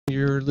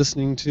You're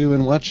listening to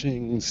and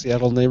watching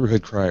Seattle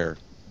Neighborhood Crier.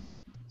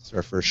 It's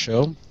our first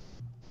show,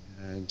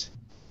 and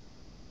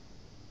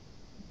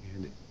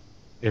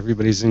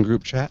everybody's in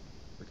group chat.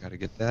 Forgot to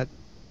get that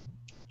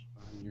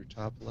on your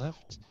top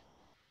left.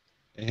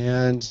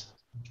 And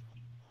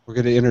we're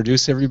going to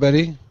introduce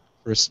everybody.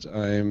 First,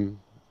 I'm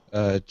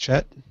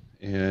Chet,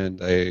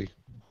 and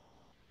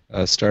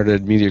I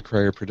started Media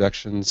Crier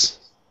Productions,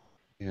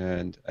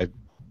 and I've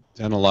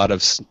done a lot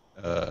of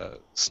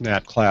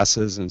SNAT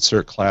classes and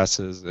CERT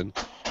classes,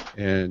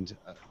 and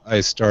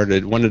I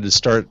wanted to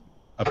start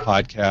a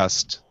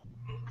podcast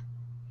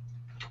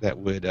that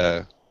would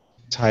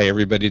tie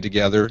everybody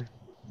together,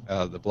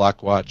 the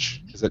Block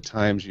Watch, because at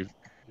times you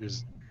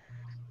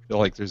feel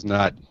like there's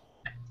not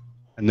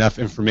enough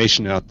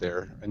information out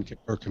there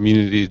or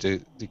community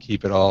to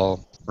keep it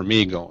all, for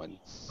me, going.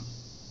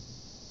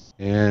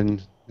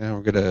 And now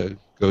we're going to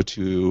go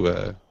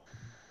to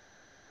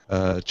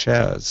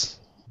Chaz.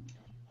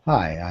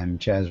 Hi, I'm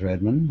Chaz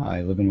Redman.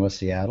 I live in West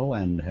Seattle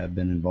and have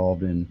been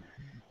involved in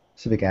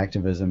civic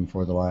activism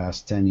for the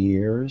last 10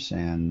 years,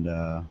 and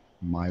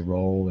my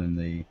role in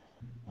the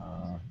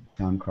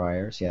town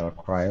crier, Seattle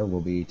Crier, will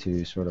be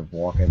to sort of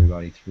walk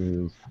everybody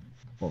through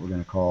what we're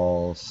going to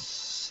call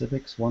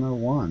Civics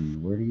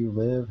 101. Where do you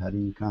live? How do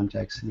you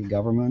contact city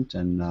government?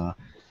 And what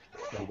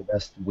are the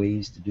best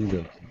ways to do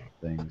those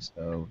things?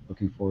 So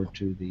looking forward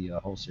to the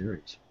whole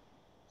series.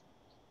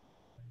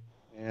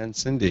 And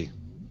Cindy.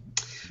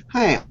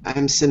 Hi,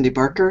 I'm Cindy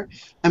Barker.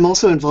 I'm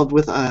also involved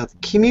with a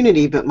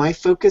community, but my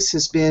focus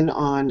has been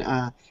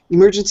on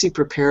emergency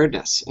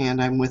preparedness,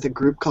 and I'm with a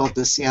group called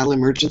the Seattle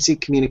Emergency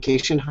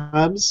Communication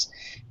Hubs,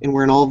 and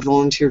we're an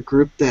all-volunteer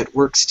group that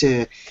works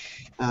to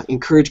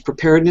encourage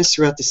preparedness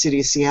throughout the city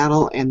of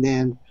Seattle, and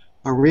then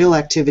our real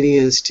activity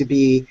is to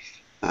be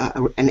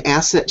an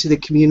asset to the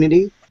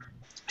community.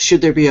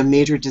 Should there be a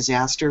major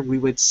disaster, we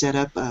would set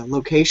up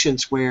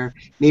locations where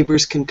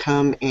neighbors can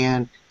come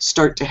and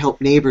start to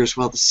help neighbors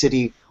while the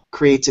city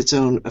creates its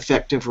own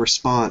effective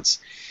response.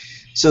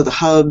 So the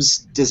hubs,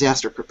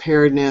 disaster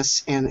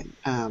preparedness, and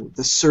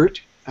the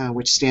CERT,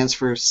 which stands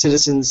for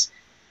Citizens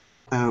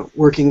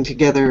Working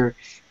Together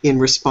in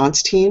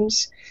Response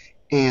Teams,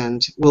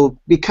 and we'll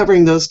be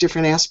covering those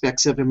different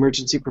aspects of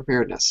emergency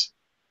preparedness.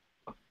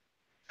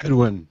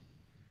 Edwin.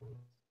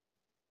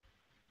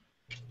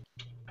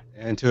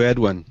 And to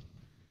Edwin.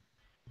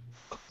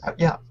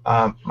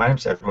 My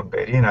name's Edwin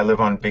Beatty, and I live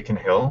on Beacon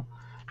Hill.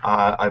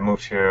 I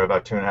moved here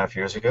about 2.5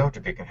 years ago to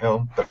Beacon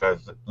Hill, but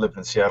I've lived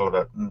in Seattle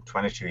about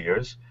 22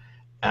 years.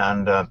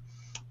 And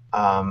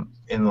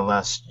in the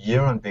last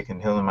year on Beacon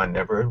Hill in my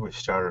neighborhood, we've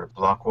started a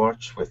block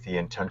watch with the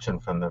intention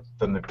from the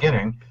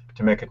beginning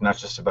to make it not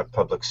just about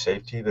public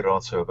safety, but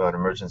also about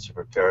emergency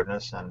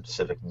preparedness and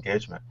civic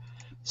engagement,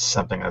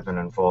 something I've been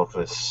involved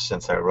with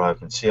since I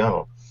arrived in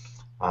Seattle.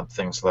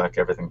 Things like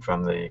everything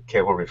from the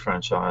cable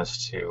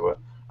refranchise to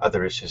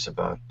other issues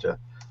about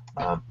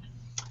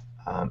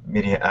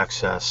media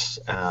access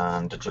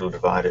and digital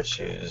divide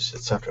issues,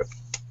 etc.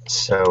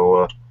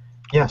 So,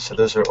 so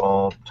those are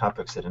all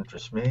topics that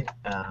interest me,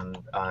 and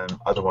I'm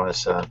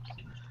otherwise a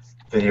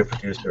video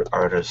producer,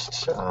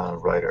 artist,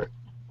 writer.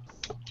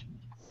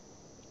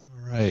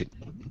 All right.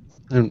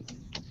 And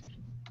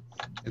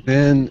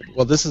then,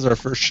 well, this is our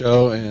first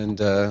show, and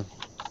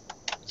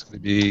it's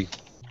going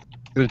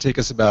to take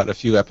us about a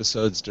few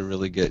episodes to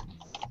really get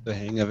the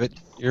hang of it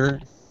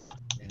here.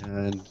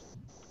 And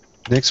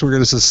next, we're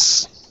going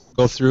to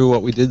go through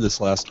what we did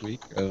this last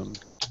week.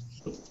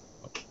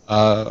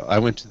 I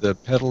went to the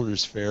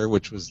Peddlers Fair,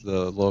 which was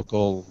the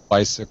local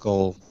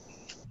bicycle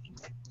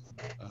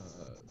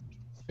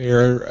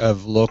fair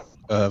of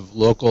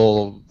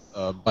local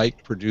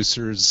bike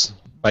producers,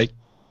 bike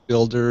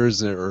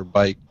builders, or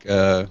bike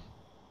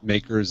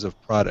makers of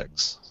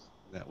products.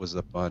 That was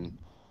up on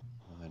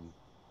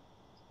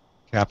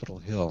Capitol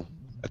Hill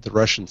at the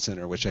Russian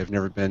Center, which I've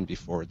never been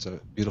before. It's a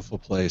beautiful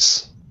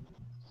place.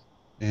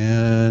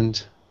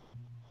 And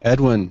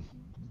Edwin.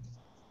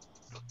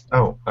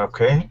 Oh,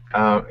 okay.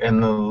 In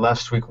the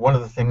last week, one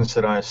of the things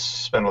that I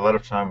spent a lot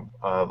of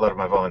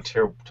my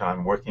volunteer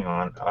time working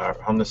on are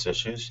homeless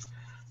issues.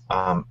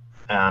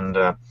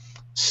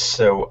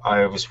 So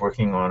I was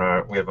working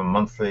on we have a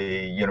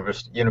monthly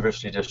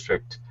University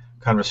District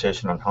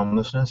conversation on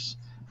homelessness,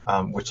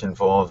 which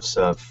involves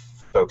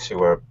folks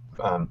who are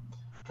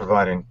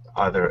providing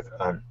either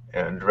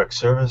direct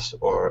service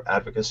or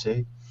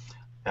advocacy,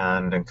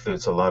 and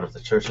includes a lot of the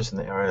churches in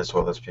the area as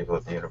well as people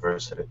at the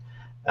university.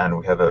 And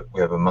we have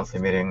a monthly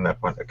meeting that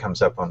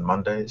comes up on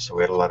Monday. So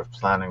we had a lot of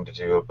planning to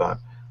do about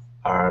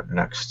our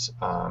next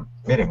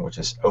meeting, which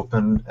is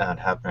open and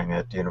happening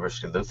at the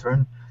University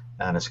Lutheran,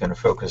 and it's going to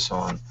focus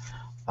on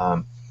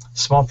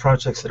small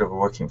projects that are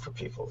working for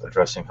people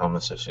addressing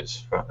homeless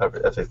issues,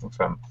 everything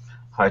from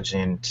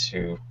hygiene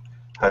to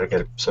how to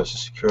get Social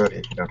Security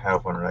if you don't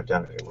have one, or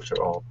identity, which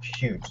are all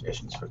huge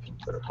issues for people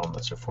that are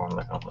homeless or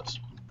formerly homeless.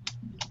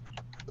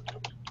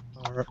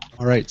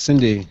 All right,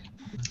 Cindy.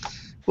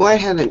 Well, I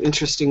had an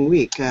interesting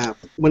week.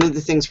 One of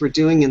the things we're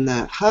doing in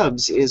the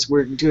hubs is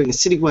we're doing a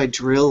citywide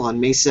drill on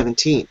May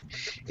 17th.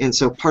 And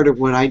so part of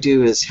what I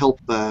do is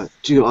help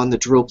do on the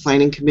drill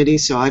planning committee.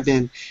 So I've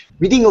been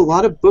reading a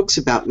lot of books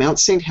about Mount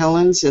St.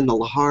 Helens and the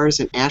lahars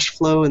and ash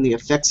flow and the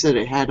effects that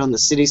it had on the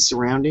cities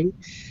surrounding,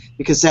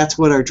 because that's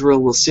what our drill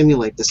will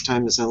simulate this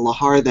time, is a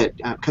lahar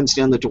that comes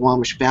down the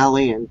Duwamish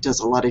Valley and does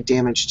a lot of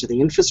damage to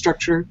the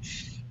infrastructure.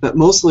 But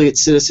mostly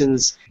it's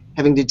citizens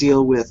having to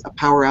deal with a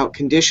power out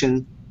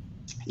condition,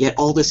 yet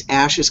all this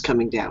ash is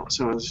coming down.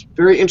 So it was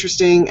very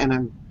interesting, and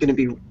I'm going to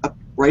be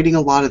writing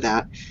a lot of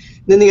that.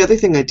 And then the other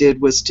thing I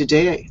did was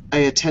today I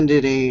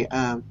attended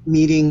a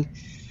meeting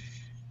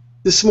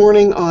this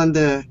morning on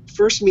the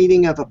first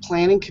meeting of a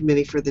planning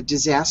committee for the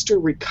Disaster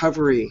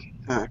Recovery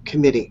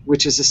Committee,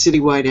 which is a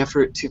citywide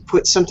effort to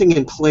put something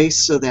in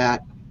place so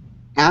that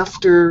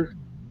after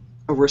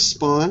a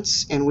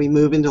response and we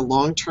move into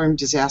long-term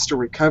disaster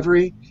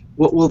recovery,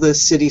 what will the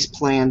city's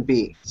plan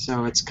be?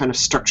 So it's kind of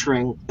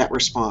structuring that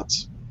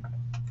response.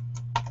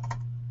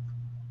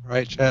 All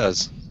right,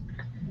 Chaz.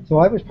 So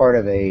I was part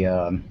of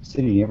a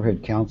city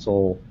neighborhood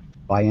council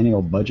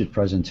biennial budget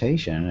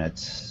presentation at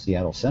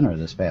Seattle Center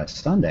this past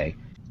Sunday.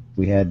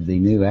 We had the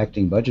new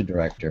acting budget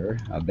director,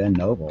 Ben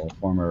Noble,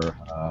 former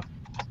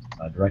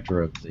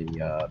director of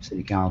the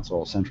city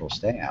council central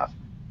staff,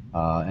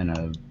 and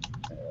an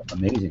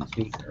amazing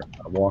speaker,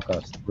 walk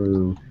us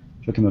through.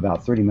 Took him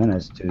about 30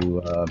 minutes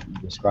to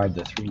describe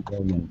the $3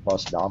 billion+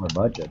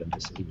 budget of the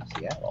city of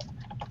Seattle.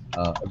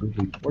 A good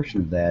big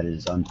portion of that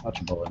is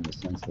untouchable in the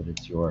sense that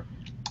it's your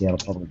Seattle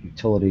Public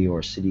Utility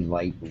or city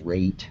light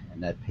rate,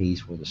 and that pays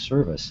for the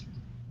service.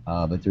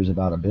 But there's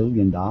about $1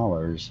 billion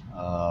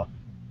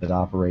that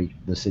operate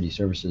the city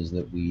services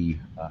that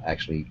we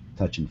actually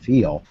touch and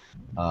feel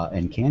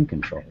and can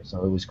control.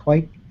 So it was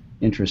quite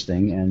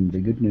interesting, and the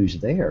good news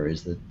there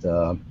is that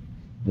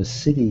the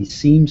city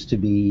seems to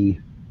be,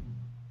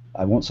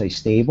 I won't say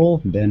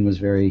stable. Ben was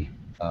very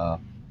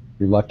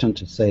reluctant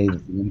to say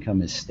that the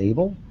income is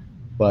stable,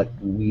 but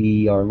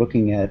we are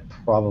looking at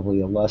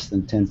probably a less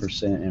than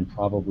 10% and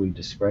probably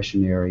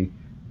discretionary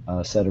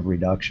set of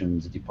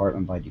reductions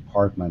department by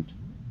department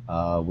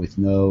with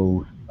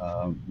no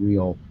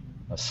real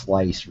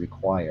slice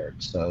required.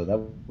 So that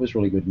was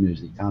really good news.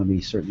 The economy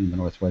certainly in the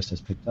Northwest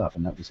has picked up,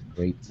 and that was a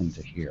great thing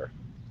to hear.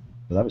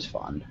 So that was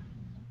fun.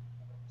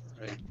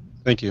 All right.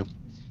 Thank you.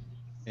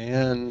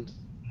 And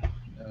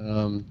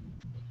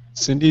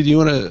Cindy, do you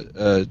want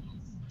to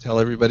tell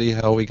everybody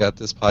how we got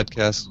this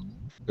podcast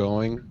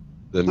going?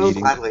 The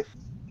meeting. Gladly.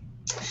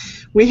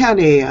 We had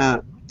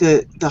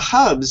the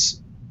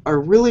hubs are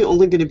really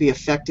only going to be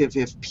effective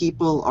if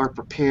people are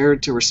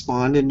prepared to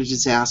respond in a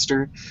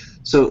disaster.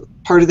 So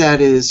part of that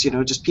is,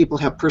 just people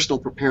have personal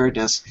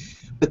preparedness.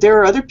 But there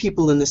are other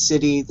people in the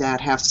city that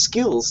have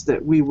skills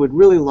that we would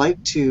really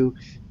like to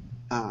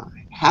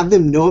have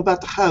them know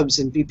about the hubs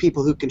and be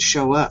people who can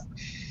show up.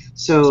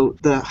 So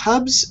the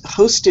hubs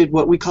hosted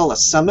what we call a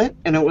summit,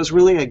 and it was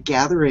really a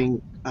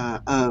gathering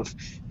of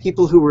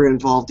people who were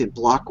involved in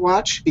Block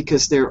Watch,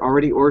 because they're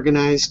already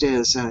organized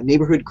as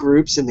neighborhood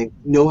groups and they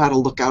know how to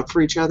look out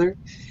for each other.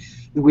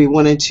 We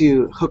wanted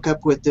to hook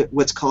up with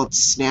what's called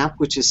SNAP,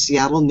 which is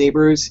Seattle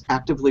Neighbors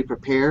Actively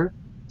Prepare,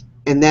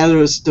 and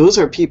those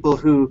are people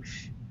who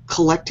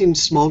collect in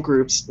small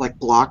groups like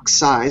Block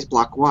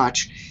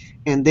Watch,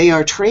 and they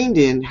are trained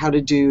in how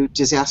to do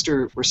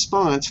disaster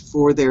response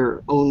for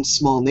their own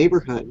small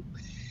neighborhood.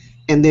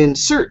 And then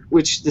CERT,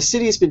 which the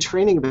city has been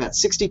training about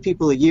 60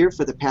 people a year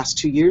for the past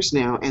 2 years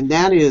now, and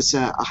that is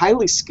a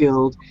highly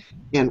skilled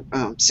and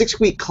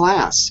 6-week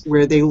class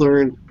where they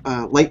learn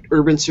light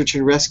urban search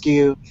and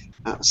rescue,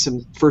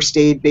 some first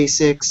aid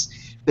basics,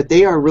 but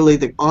they are really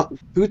the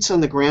boots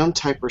on the ground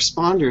type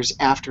responders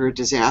after a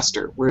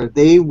disaster, where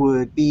they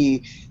would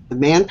be the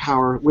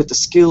manpower with the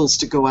skills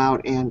to go out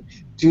and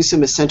do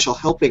some essential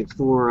helping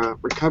for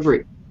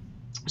recovery.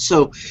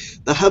 So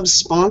the Hub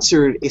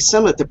sponsored a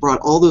summit that brought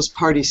all those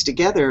parties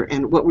together,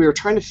 and what we were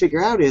trying to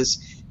figure out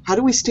is, how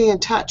do we stay in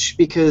touch?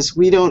 Because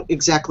we don't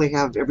exactly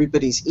have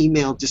everybody's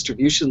email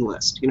distribution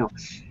list,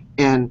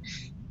 and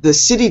the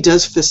city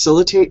does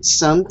facilitate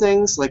some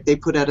things, like they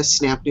put out a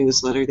SNAP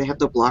newsletter, they have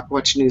the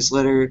Blockwatch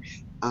newsletter,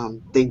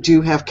 they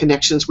do have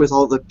connections with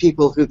all the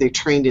people who they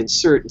trained in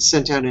CERT and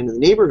sent out into the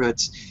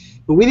neighborhoods,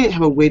 but we didn't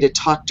have a way to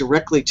talk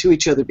directly to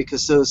each other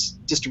because those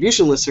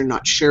distribution lists are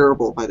not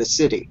shareable by the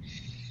city.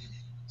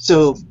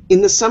 So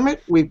in the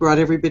summit, we brought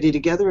everybody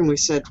together and we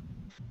said,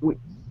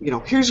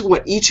 here's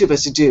what each of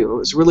us do. It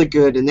was really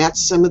good, and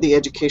that's some of the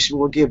education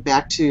we'll give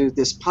back to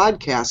this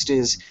podcast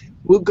is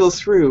we'll go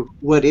through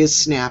what is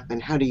SNAP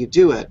and how do you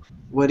do it,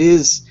 what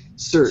is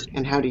CERT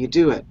and how do you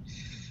do it.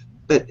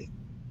 But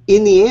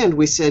in the end,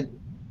 we said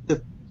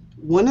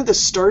one of the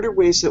starter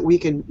ways that we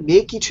can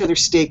make each other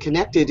stay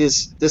connected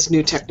is this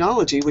new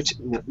technology, which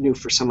new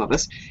for some of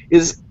us,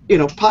 is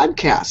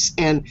podcasts,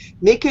 and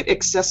make it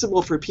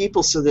accessible for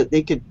people so that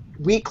they could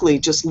weekly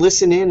just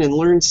listen in and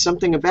learn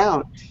something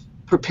about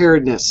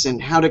preparedness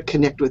and how to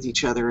connect with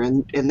each other,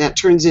 and that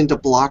turns into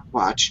Block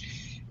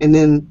Watch. And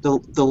then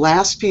the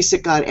last piece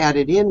that got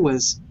added in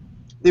was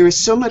there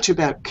is so much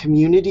about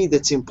community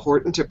that's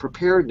important to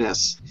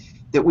preparedness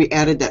that we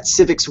added that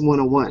Civics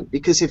 101.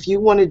 Because if you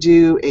want to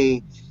do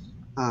a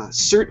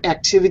CERT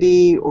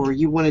activity or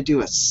you want to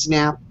do a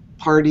SNAP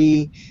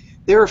party,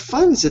 there are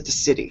funds at the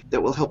city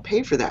that will help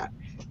pay for that.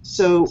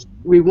 So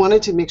we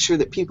wanted to make sure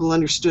that people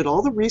understood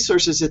all the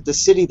resources at the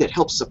city that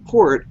help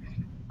support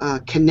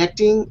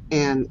connecting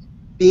and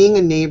being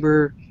a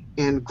neighbor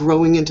and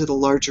growing into the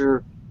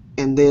larger,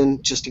 and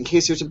then just in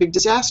case there's a big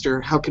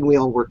disaster, how can we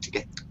all work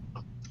together?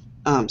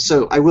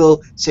 So I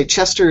will say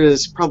Chester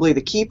is probably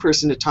the key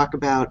person to talk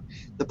about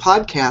the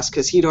podcast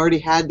because he'd already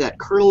had that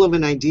kernel of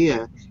an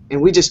idea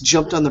and we just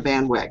jumped on the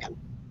bandwagon.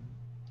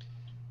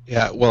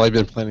 Yeah, well, I've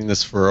been planning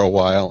this for a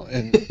while,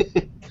 and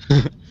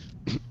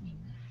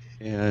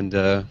and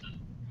I'm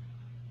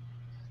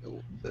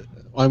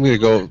going to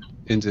go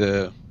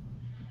into,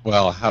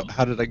 well,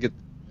 how did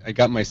I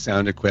got my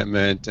sound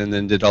equipment and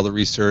then did all the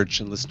research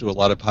and listened to a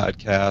lot of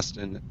podcasts,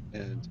 and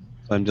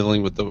so I'm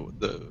dealing with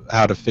the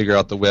how to figure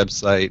out the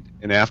website.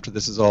 And after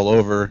this is all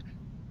over,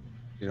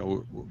 you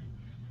know,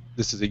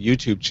 this is a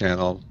YouTube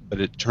channel,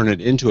 but turn it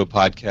into a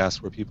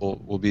podcast where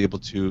people will be able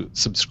to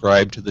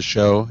subscribe to the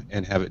show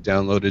and have it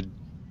downloaded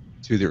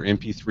to their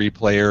MP3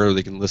 player, or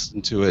they can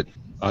listen to it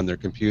on their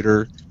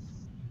computer.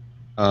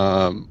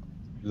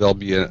 There'll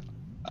be an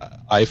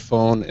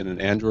iPhone and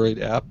an Android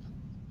app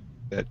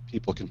that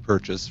people can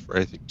purchase for,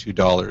 I think,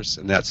 $2,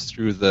 and that's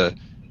through the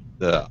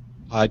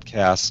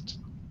podcast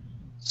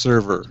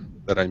server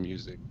that I'm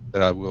using,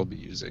 that I will be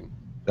using.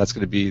 That's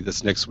going to be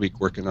this next week,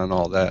 working on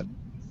all that.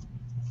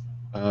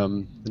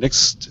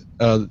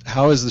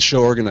 How is the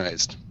show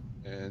organized?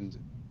 And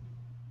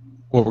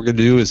what we're going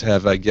to do is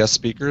have guest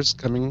speakers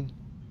coming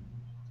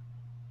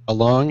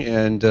along,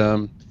 and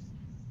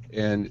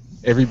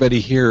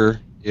everybody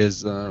here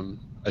is a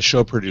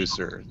show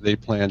producer. They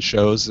plan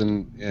shows,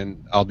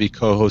 and I'll be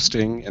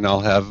co-hosting, and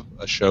I'll have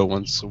a show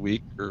once a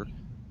week.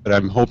 But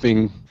I'm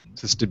hoping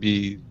just to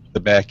be the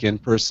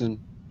back-end person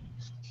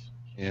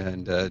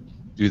and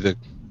do the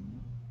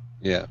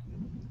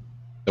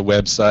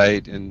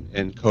website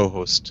and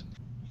co-host.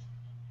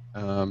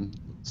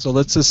 So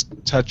let's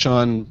just touch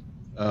on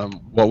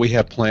what we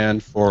have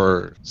planned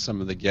for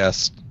some of the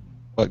guests,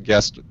 what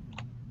guests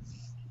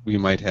we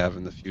might have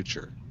in the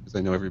future. Because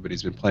I know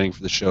everybody's been planning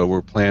for the show.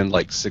 We're planned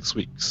like 6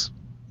 weeks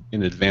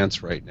in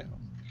advance right now.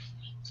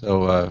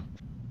 So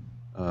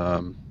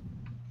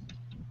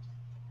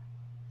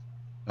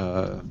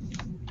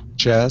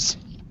Chaz?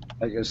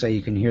 I was going to say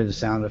you can hear the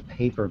sound of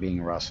paper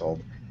being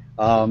rustled.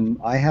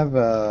 I have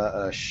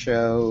a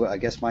show. I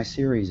guess my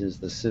series is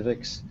the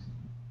civics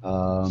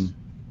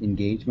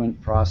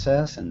engagement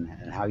process and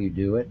how you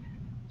do it.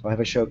 So I have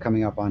a show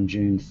coming up on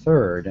June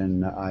 3rd,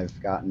 and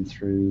I've gotten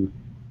through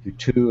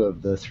 2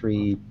 of the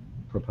 3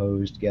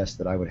 proposed guests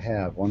that I would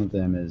have. One of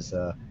them is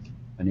a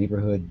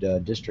neighborhood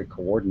district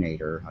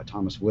coordinator,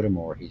 Thomas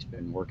Whittemore. He's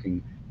been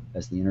working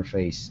as the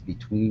interface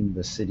between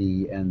the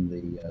city and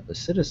the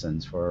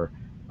citizens for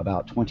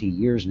about 20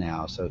 years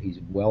now, so he's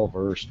well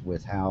versed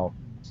with how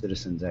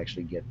citizens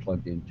actually get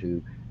plugged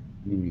into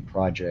community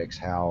projects,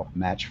 how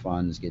match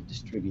funds get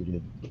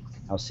distributed,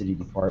 how city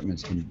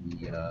departments can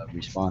be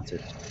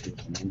responsive to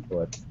citizen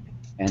input.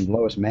 And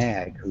Lois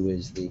Mag, who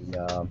is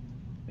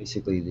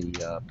basically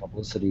the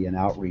publicity and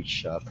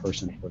outreach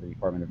person for the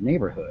Department of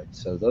Neighborhood.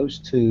 So those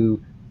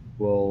 2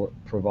 will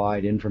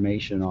provide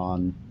information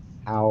on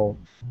how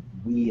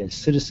we as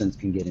citizens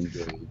can get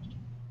engaged.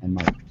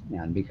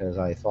 And because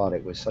I thought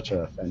it was such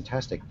a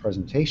fantastic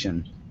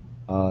presentation,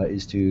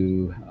 is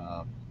to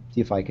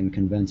see if I can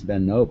convince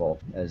Ben Noble,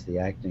 as the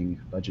acting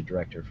budget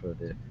director for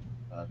the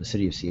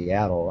city of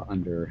Seattle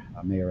under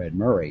Mayor Ed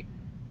Murray,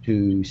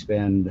 to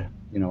spend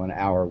an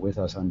hour with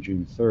us on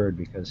June 3rd,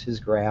 because his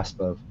grasp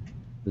of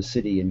the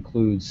city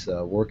includes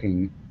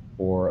working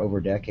for over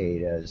a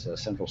decade as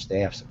central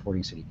staff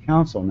supporting city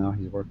council. Now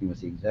he's working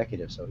with the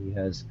executive, so he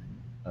has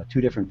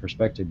 2 different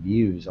perspective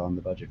views on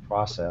the budget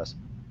process.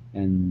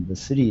 And the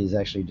city is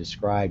actually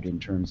described in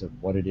terms of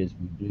what it is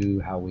we do,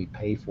 how we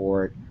pay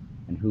for it,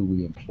 and who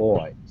we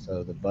employ.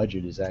 So the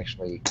budget is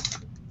actually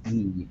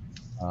the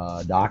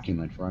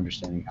document for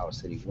understanding how a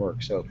city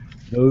works. So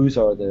those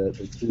are the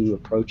 2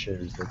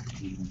 approaches that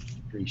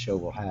the show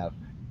will have.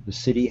 The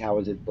city, how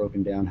is it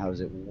broken down? How does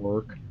it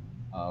work?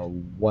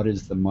 What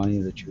is the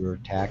money that you're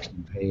taxed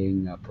and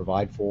paying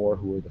provide for?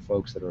 Who are the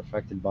folks that are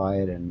affected by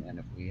it? And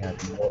if we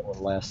have more or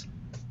less,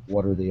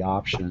 what are the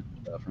options,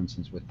 for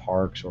instance, with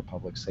parks or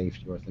public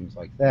safety or things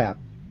like that?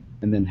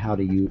 And then how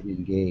do you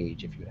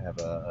engage if you have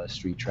a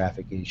street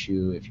traffic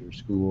issue, if your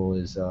school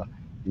is in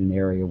an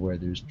area where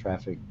there's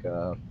traffic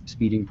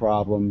speeding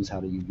problems, how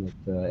do you get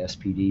the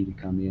SPD to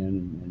come in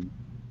and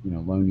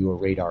loan you a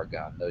radar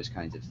gun, those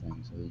kinds of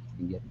things, so that you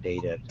can get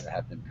data to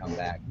have them come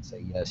back and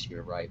say, yes,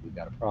 you're right, we've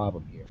got a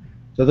problem here.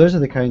 So those are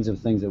the kinds of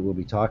things that we'll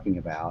be talking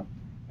about.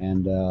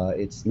 And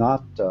it's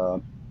not,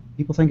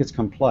 people think it's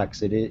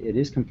complex. It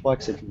is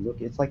complex if you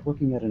look, it's like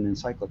looking at an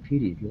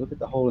encyclopedia. If you look at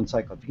the whole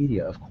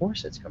encyclopedia, of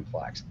course it's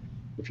complex.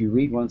 If you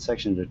read one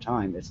section at a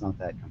time, it's not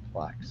that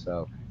complex.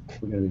 So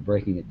we're going to be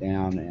breaking it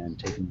down and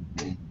taking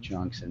it in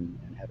chunks and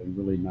having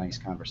really nice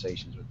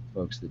conversations with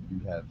folks that do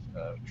have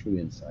true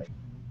insight.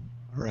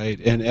 All right,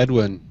 and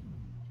Edwin,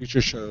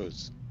 future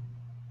shows.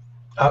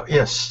 Oh,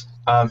 yes.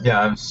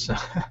 Yeah,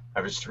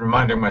 I was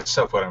reminding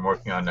myself what I'm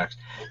working on next.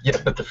 Yeah,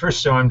 but the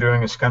first show I'm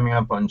doing is coming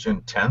up on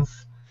June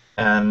 10th,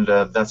 and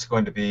that's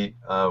going to be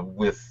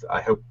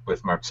I hope,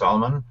 with Mark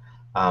Solomon,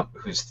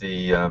 who's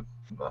the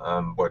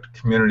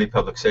Community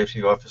Public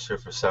Safety Officer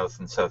for South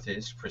and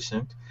Southeast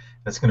Precinct.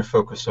 That's going to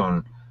focus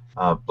on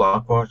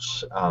block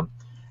watch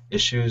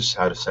issues,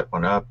 how to set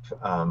one up,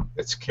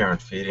 its care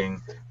and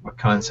feeding, what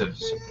kinds of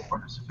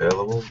support is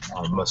available,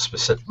 most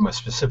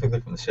specifically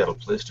from the Seattle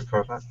Police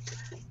Department.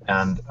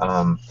 And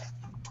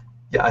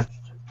yeah,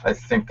 I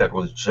think that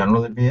will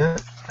generally be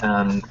it.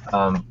 And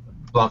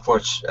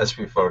Blockwatch, as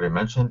we've already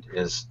mentioned,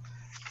 is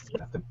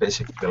the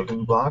basic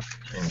building block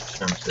in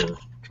terms of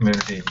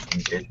community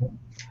engagement.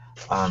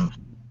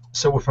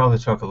 So we'll probably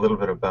talk a little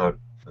bit about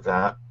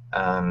that,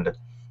 and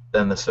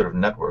then the sort of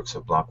networks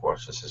of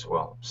Blockwatches as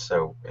well.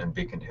 So in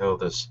Beacon Hill,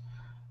 there's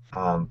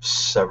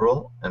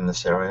several in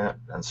this area,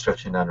 and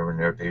stretching down to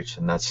Rainier Beach,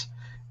 and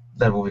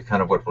that will be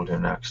kind of what we'll do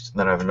next. And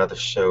then I have another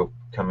show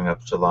coming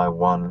up July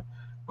 1,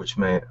 which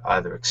may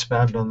either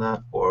expand on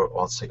that or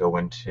also go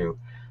into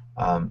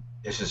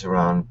issues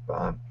around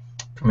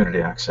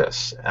community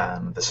access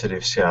and the city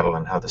of Seattle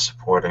and how they're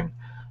supporting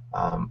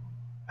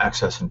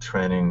access and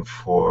training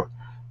for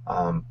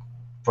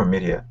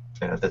media.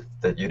 You know,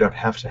 that you don't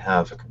have to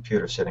have a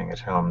computer sitting at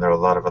home. There are a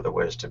lot of other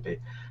ways to be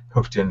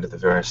hooked into the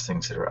various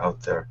things that are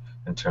out there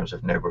in terms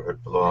of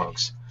neighborhood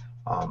blogs,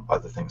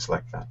 other things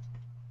like that.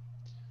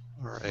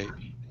 All right,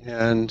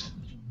 and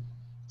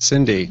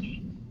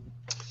Cindy.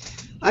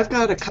 I've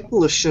got a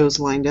couple of shows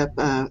lined up.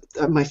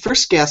 My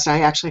first guest, I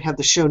actually have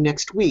the show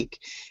next week,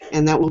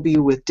 and that will be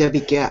with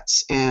Debbie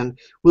Getz. And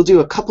we'll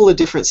do a couple of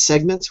different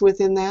segments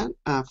within that.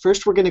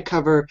 First, we're going to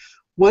cover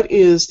what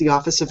is the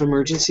Office of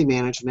Emergency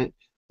Management,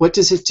 what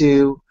does it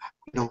do,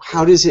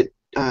 how does it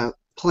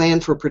plan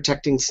for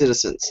protecting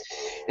citizens.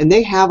 And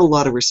they have a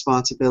lot of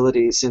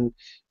responsibilities, and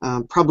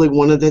probably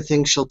one of the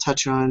things she'll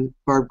touch on,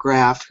 Barb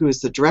Graff, who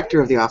is the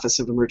director of the Office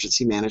of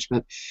Emergency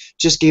Management,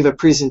 just gave a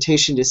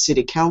presentation to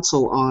City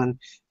Council on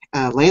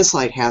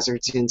landslide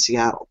hazards in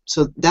Seattle.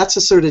 So that's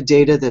the sort of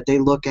data that they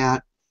look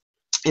at,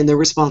 and they're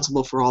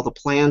responsible for all the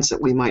plans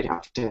that we might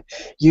have to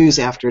use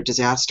after a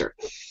disaster.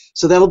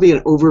 So that'll be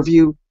an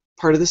overview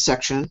part of the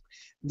section.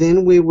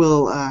 Then we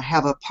will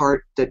have a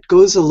part that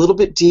goes a little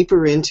bit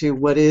deeper into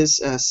what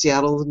is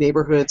Seattle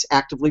Neighborhoods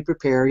Actively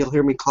Prepare. You'll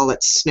hear me call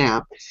it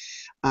SNAP.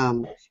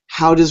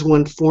 How does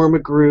one form a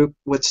group?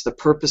 What's the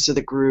purpose of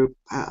the group?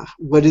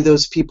 What do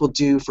those people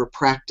do for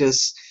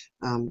practice?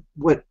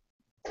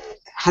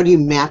 How do you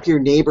map your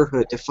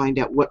neighborhood to find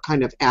out what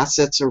kind of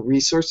assets or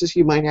resources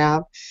you might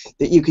have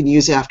that you can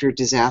use after a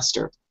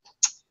disaster?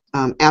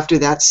 After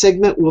that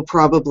segment, we'll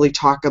probably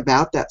talk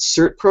about that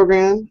CERT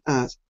program.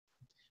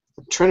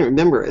 I'm trying to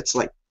remember. It's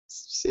like,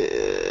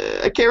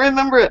 I can't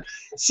remember it.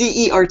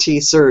 CERT,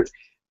 CERT.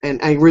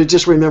 And I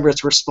just remember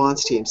it's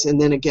response teams.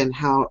 And then again,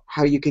 how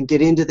you can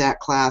get into that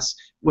class,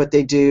 what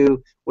they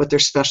do, what their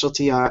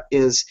specialty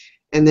is.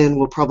 And then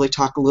we'll probably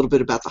talk a little bit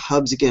about the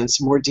hubs again,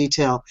 some more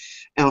detail.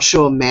 And I'll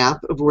show a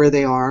map of where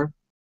they are.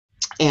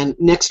 And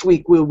next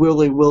week, we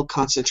really will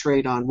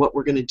concentrate on what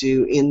we're going to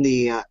do in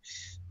the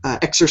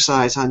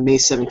exercise on May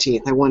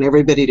 17th. I want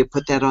everybody to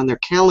put that on their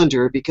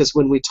calendar, because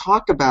when we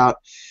talk about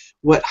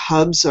what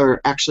hubs are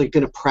actually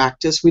going to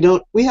practice,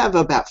 we have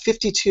about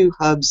 52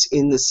 hubs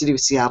in the city of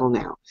Seattle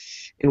now,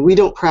 and we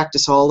don't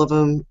practice all of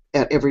them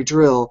at every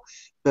drill,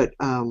 but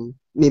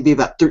maybe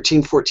about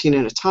 13, 14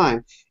 at a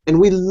time. And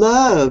we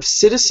love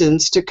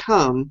citizens to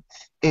come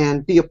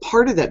and be a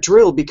part of that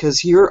drill,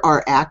 because you're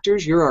our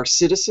actors, you're our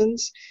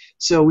citizens.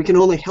 So we can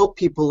only help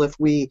people if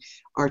we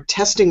are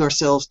testing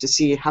ourselves to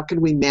see how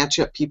can we match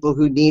up people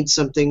who need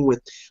something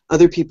with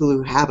other people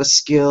who have a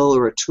skill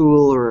or a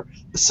tool or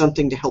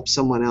something to help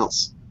someone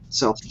else.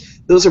 So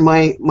those are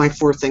my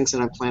 4 things that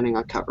I'm planning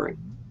on covering.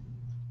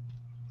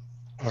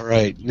 All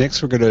right,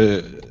 next we're going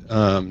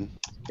to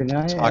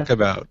talk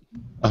about...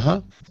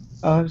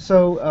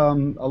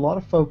 So a lot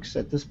of folks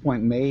at this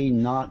point may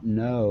not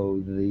know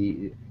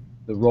the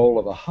role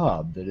of a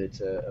hub, that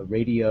it's a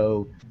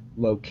radio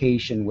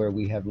location where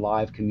we have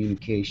live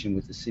communication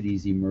with the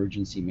city's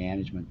emergency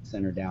management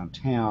center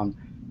downtown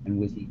and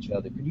with each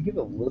other. Could you give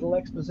a little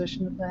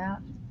exposition of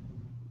that?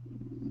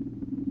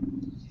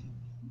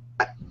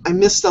 I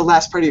missed the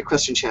last part of your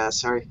question, Chaz,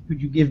 sorry.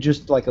 Could you give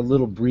just like a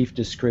little brief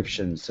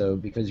description? So,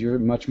 because you're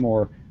much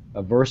more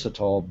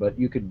versatile, but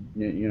you could,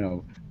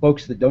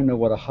 folks that don't know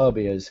what a hub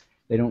is,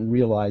 they don't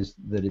realize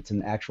that it's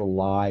an actual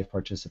live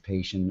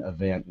participation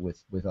event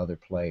with other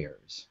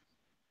players.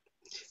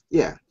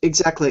 Yeah,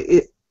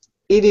 exactly.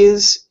 It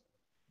is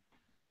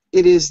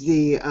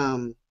the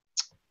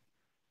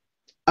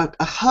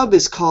a hub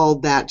is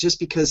called that just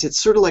because it's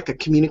sort of like a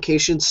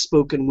communication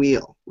spoken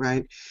wheel,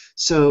 right?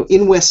 So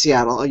in West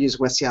Seattle, I'll use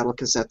West Seattle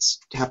because that's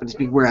happens to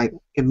be where I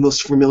am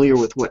most familiar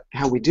with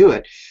how we do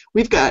it.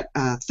 We've got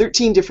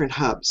 13 different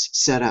hubs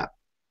set up,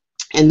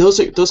 And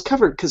those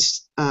covered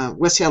because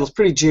West Seattle is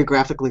pretty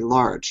geographically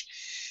large.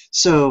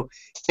 So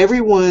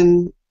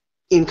everyone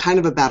in kind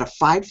of about a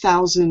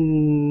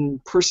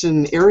 5,000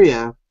 person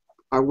area,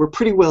 we're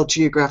pretty well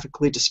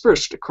geographically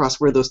dispersed across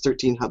where those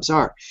 13 hubs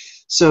are.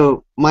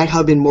 So my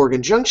hub in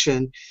Morgan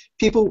Junction,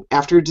 people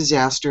after a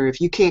disaster,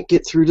 if you can't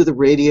get through to the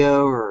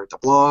radio or the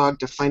blog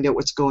to find out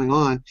what's going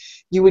on,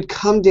 you would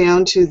come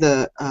down to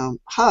the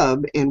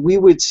hub and we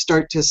would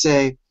start to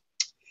say,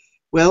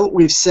 well,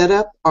 we've set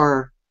up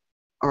our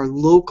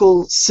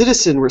local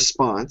citizen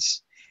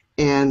response,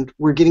 and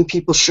we're getting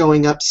people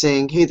showing up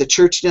saying, hey, the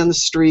church down the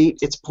street,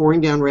 it's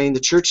pouring down rain, the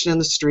church down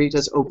the street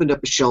has opened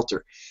up a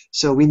shelter.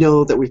 So we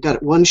know that we've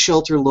got one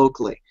shelter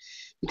locally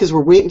because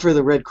we're waiting for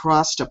the Red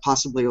Cross to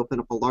possibly open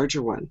up a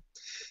larger one.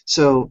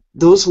 So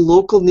those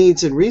local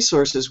needs and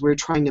resources we're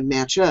trying to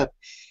match up.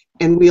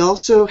 And we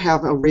also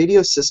have a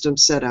radio system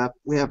set up.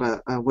 We have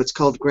a what's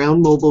called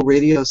Ground Mobile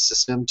Radio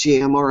System,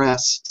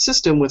 GMRS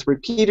system, with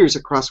repeaters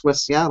across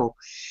West Seattle,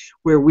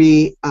 where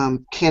we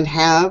can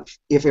have,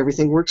 if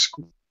everything works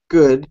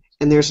good,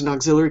 and there's an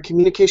auxiliary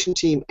communication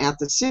team at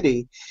the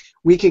city,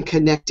 we can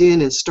connect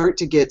in and start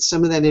to get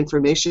some of that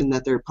information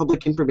that their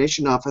public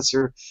information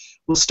officer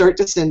will start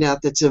to send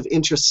out that's of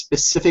interest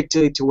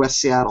specifically to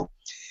West Seattle.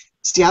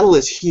 Seattle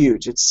is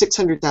huge. It's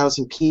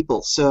 600,000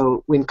 people.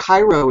 So when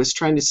Cairo is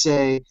trying to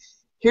say,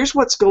 here's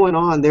what's going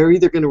on, they're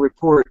either going to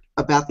report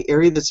about the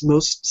area that's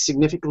most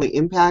significantly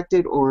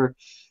impacted or,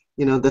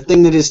 you know, the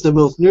thing that is the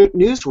most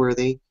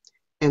newsworthy.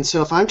 And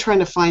so if I'm trying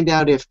to find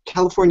out if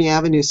California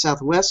Avenue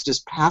Southwest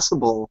is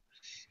passable,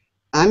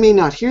 I may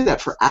not hear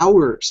that for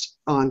hours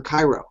on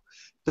Cairo.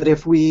 But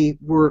if we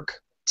work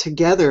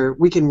together,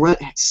 we can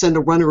send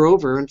a runner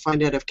over and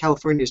find out if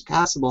California is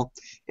passable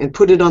and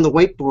put it on the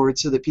whiteboard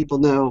so that people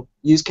know,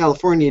 use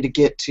California to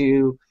get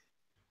to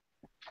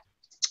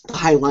the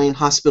Highline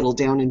Hospital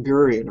down in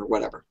Burien or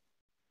whatever.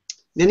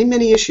 Many,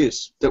 many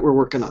issues that we're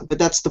working on, but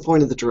that's the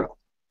point of the drill.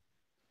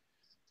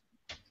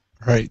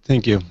 All right,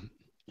 thank you.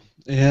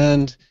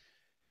 And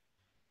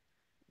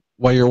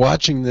while you're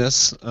watching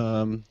this,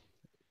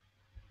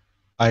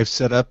 I've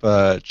set up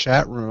a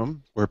chat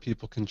room where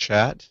people can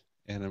chat,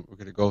 and we're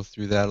going to go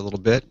through that a little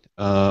bit.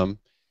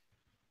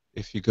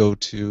 If you go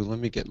to, let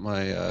me get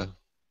my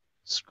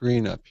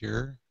screen up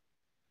here.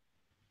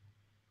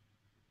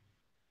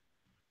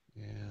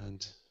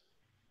 And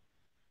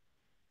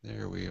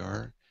there we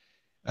are.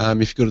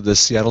 If you go to the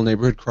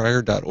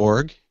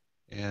SeattleNeighborhoodCrier.org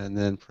and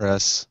then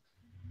press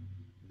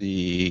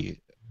the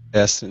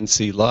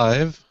SNC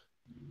Live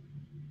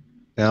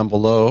down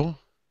below,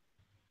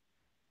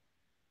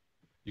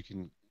 you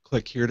can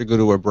click here to go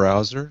to a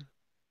browser,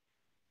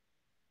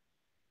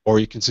 or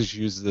you can just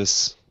use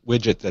this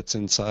widget that's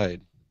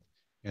inside.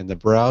 And the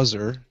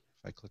browser,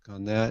 if I click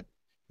on that,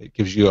 it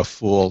gives you a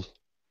full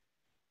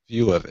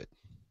view of it.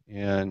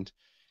 And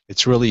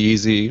it's really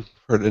easy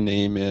for the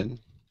name in.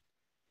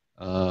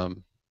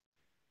 And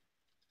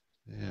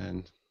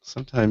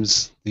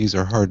sometimes these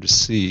are hard to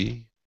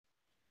see.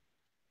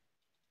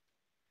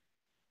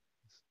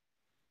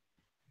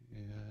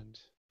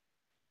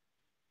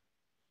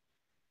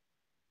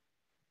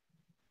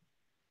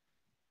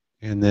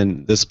 And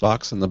then this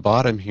box on the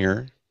bottom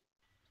here,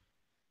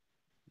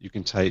 you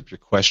can type your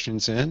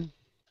questions in.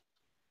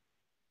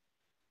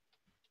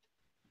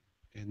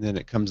 And then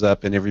it comes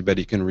up and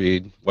everybody can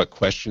read what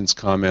questions,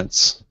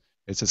 comments.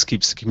 It just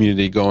keeps the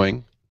community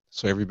going.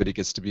 So everybody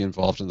gets to be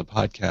involved in the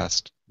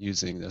podcast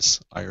using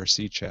this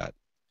IRC chat.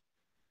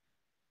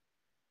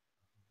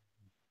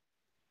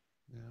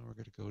 Now we're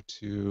going to go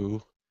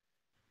to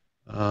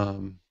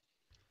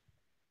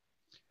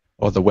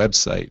the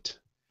website.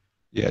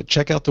 Yeah,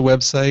 check out the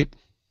website.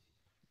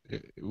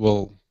 It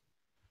will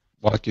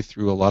walk you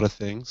through a lot of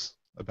things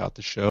about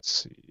the show. Let's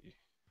see.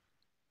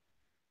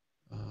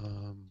 If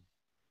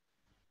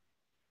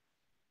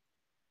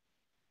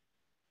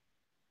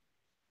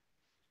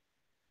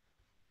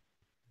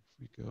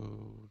we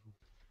go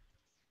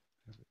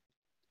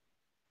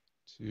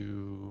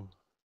to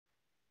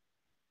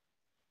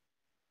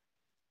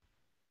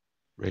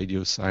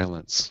radio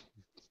silence.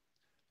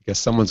 I guess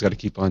someone's got to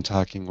keep on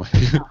talking.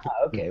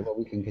 Okay, well,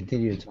 we can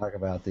continue to talk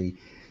about the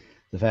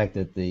fact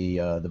that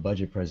the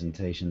budget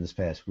presentation this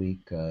past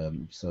week.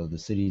 So the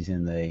city's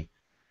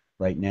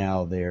right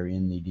now they're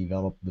in the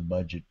develop the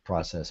budget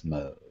process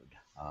mode,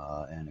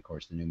 and of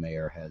course the new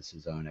mayor has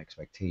his own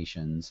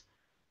expectations.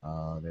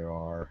 There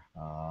are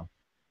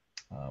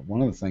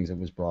one of the things that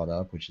was brought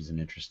up, which is an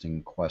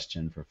interesting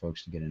question for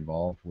folks to get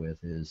involved with,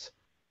 is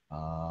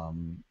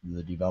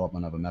the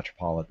development of a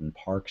metropolitan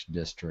parks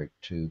district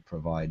to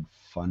provide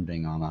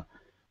funding on a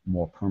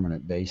more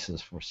permanent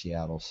basis for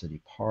Seattle city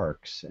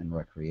parks and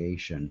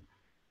recreation.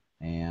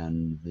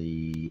 And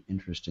the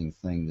interesting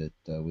thing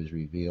that was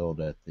revealed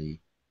at the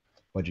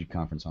budget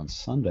conference on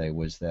Sunday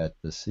was that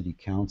the city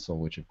council,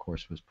 which of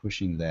course was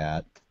pushing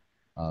that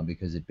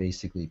because it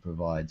basically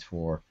provides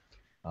for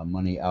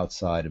money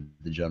outside of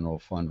the general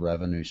fund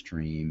revenue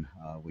stream,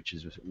 which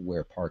is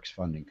where parks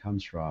funding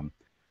comes from,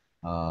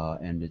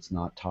 and it's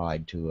not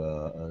tied to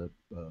a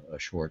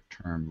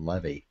short-term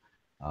levy.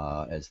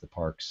 as the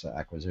parks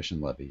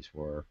acquisition levies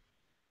were.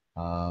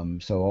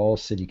 So all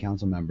city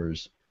council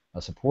members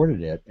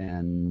supported it,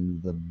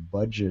 and the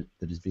budget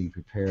that is being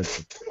prepared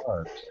for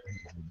parks,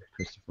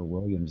 Christopher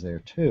Williams there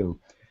too.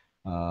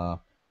 Uh,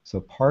 so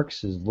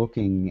Parks is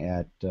looking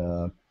at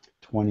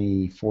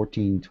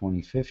 2014,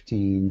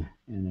 2015,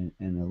 and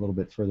a little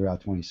bit further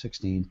out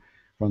 2016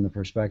 from the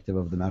perspective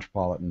of the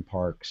Metropolitan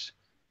Parks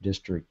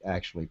District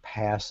actually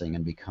passing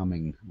and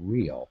becoming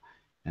real.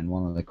 And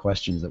one of the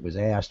questions that was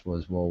asked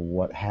was, well,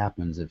 what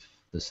happens if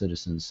the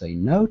citizens say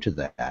no to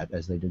that,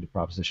 as they did to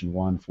Proposition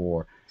 1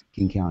 for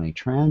King County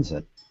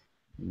Transit?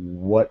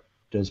 What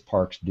does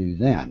Parks do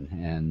then?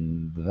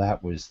 And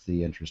that was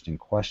the interesting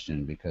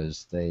question,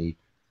 because they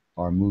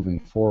are moving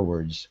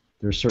forwards.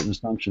 There are certain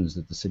assumptions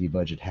that the city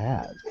budget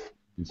has.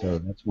 And so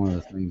that's one of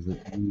the things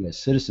that we as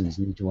citizens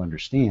need to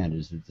understand,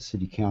 is that the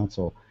city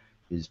council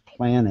is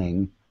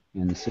planning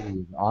and the city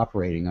is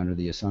operating under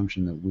the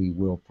assumption that we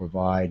will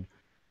provide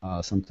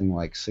something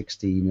like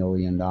 $60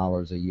 million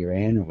a year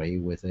annually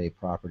with a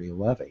property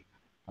levy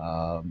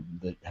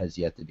that has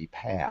yet to be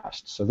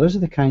passed. So those are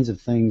the kinds of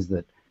things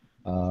that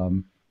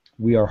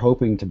we are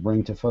hoping to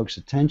bring to folks'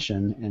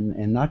 attention,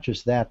 and not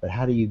just that, but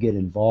how do you get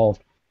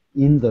involved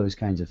in those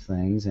kinds of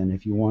things? And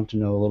if you want to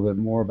know a little bit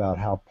more about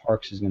how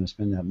Parks is going to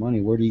spend that money,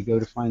 where do you go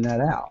to find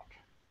that out?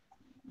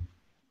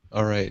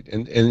 All right,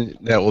 and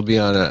that will be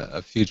on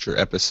a future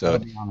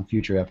episode. That'll be on a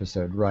future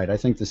episode, right? I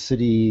think the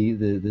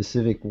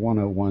Civic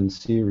 101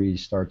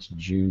 series starts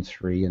June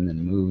 3 and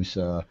then moves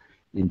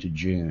into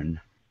June.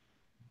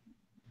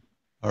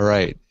 All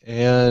right,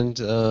 and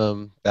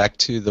back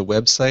to the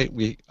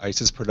website.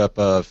 ICES put up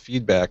a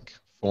feedback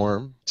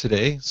form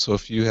today, so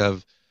if you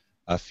have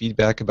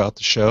feedback about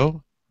the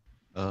show,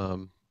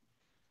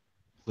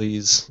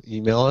 please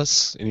email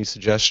us any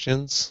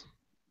suggestions,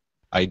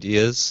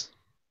 ideas,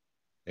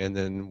 and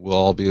then we'll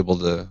all be able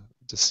to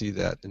see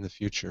that in the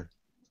future.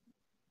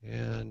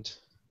 And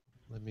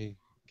let me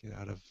get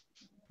out of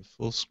the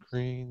full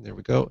screen. There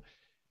we go.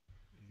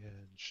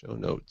 And show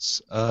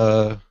notes.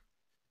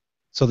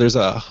 So there's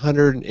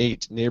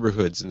 108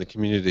 neighborhoods in the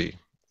community.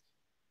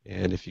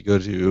 And if you go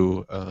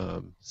to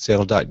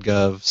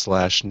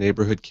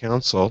seattle.gov/neighborhood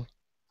council,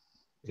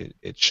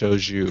 it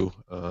shows you,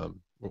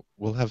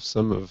 we'll have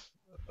some of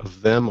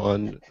them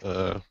on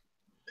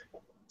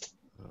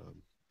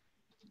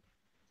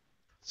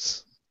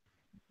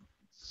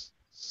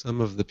some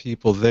of the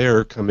people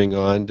there coming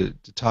on to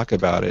talk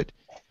about it.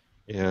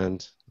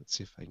 And let's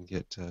see if I can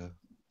get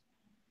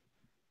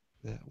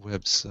that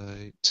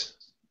website.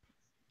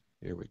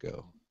 Here we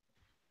go.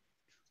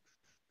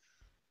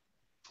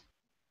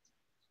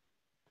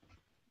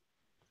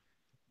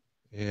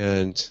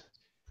 And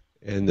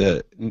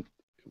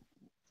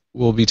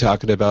we'll be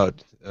talking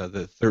about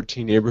the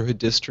 13 neighborhood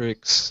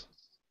districts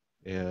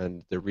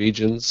and the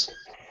regions,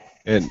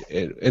 and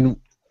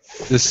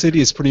the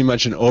city is pretty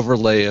much an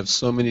overlay of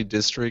so many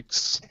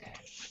districts,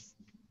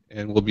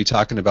 and we'll be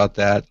talking about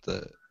that.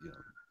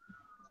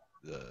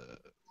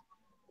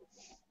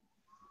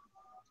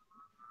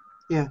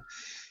 Yeah.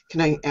 Can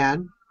I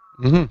add?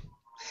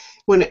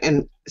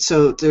 Mm-hmm.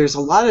 So there's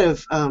a lot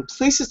of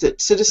places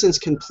that citizens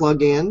can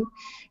plug in,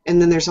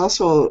 and then there's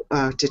also,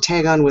 to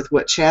tag on with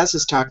what Chaz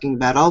is talking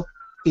about, I'll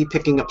be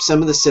picking up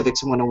some of the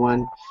Civics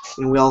 101,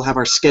 and we all have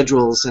our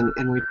schedules,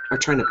 and we are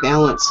trying to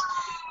balance.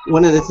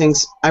 One of the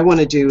things I want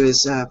to do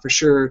is, for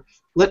sure,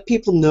 let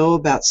people know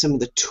about some of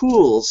the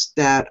tools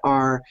that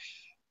are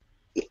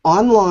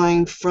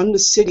online from the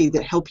city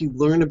that help you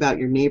learn about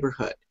your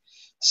neighborhood.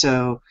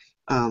 So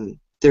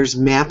there's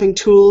mapping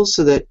tools,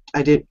 so that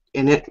it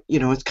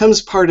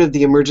comes part of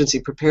the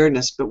emergency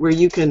preparedness, but where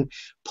you can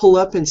pull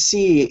up and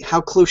see how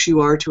close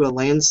you are to a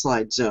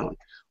landslide zone,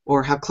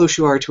 or how close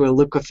you are to a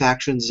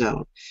liquefaction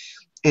zone,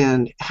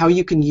 and how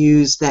you can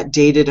use that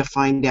data to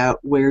find out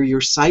where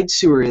your side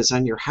sewer is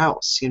on your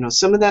house.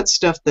 Some of that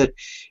stuff that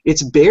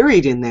it's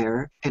buried in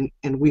there, and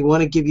we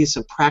want to give you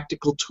some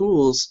practical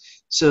tools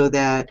so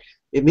that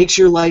it makes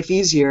your life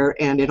easier,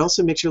 and it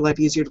also makes your life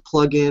easier to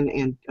plug in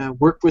and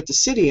work with the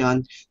city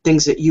on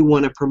things that you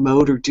want to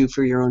promote or do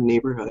for your own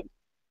neighborhood.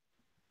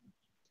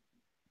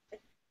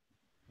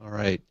 All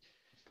right.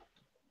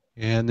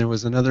 And there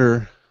was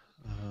another,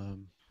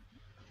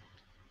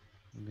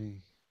 let me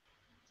get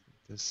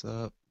this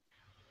up.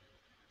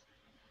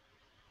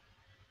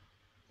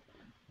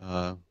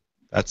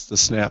 That's the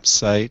SNAP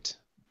site.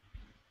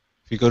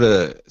 If you go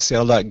to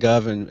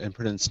seattle.gov and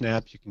put in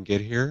SNAP, you can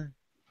get here.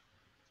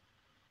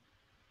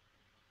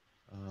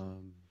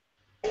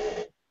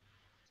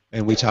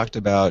 And we talked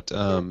about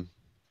the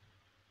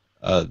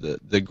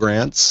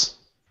grants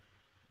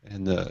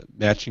and the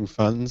matching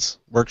funds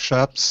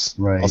workshops.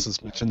 Right. Also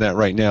mentioned that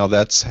right now.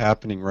 That's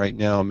happening right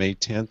now, May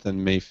 10th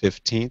and May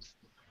 15th.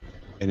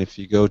 And if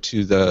you go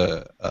to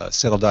the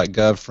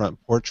seattle.gov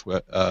front porch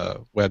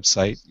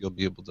website, you'll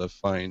be able to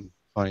find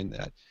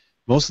that.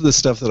 Most of the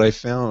stuff that I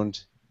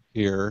found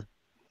here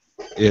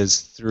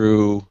is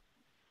through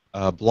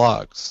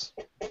blogs.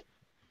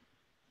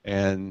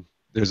 And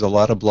there's a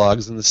lot of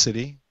blogs in the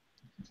city,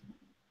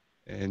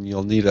 and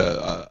you'll need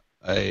a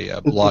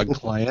a blog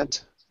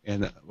client,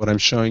 and what I'm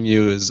showing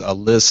you is a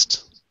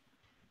list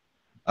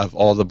of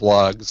all the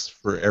blogs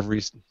for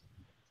every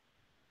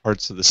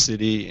parts of the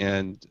city,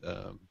 and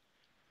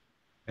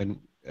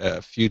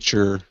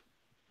future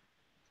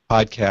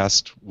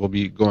podcast will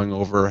be going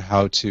over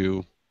how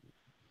to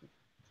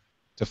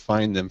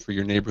find them for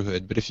your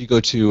neighborhood. But if you go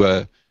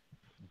to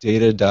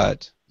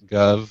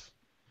data.gov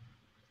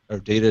or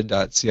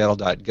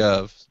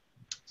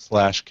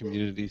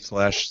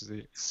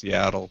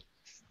data.seattle.gov/community/Seattle,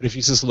 but if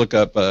you just look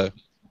up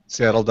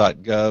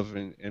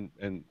seattle.gov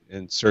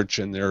and search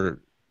on their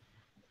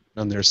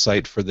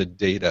site for the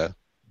data,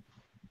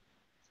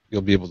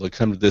 you'll be able to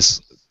come to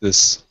this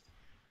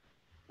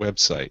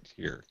website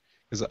here,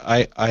 because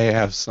I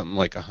have something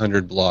like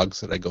 100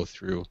 blogs that I go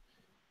through,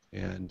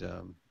 and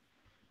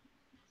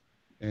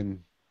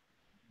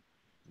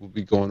we'll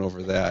be going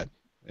over that.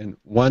 And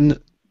one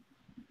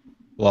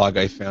blog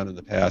I found in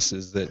the past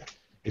is that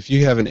if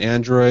you have an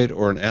Android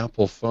or an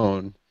Apple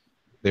phone,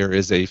 there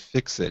is a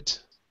Fix-It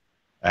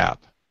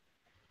app.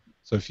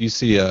 So if you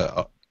see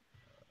a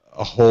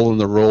hole in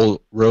the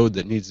road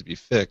that needs to be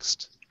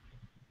fixed,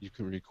 you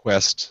can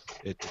request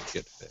it to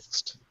get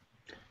fixed.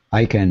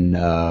 I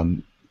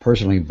can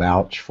personally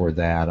vouch for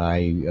that.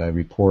 I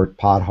report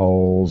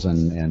potholes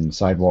and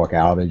sidewalk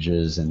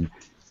outages, and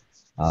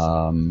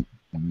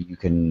you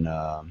can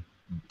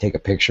take a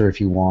picture if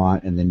you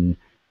want, and then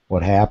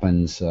what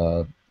happens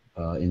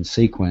in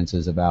sequence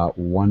is about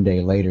one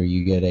day later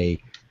you get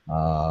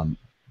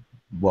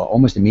well,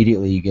 almost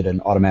immediately you get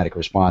an automatic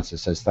response that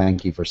says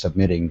thank you for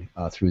submitting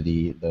through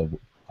the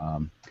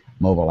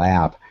mobile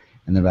app,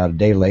 and then about a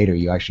day later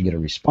you actually get a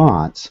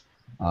response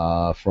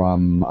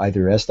from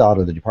either SDOT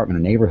or the Department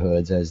of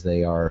Neighborhoods as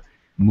they are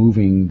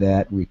moving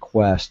that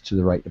request to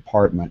the right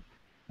department,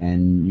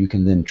 and you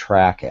can then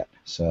track it.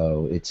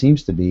 So it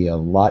seems to be a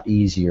lot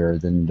easier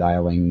than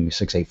dialing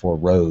 684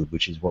 road,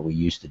 which is what we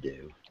used to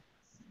do.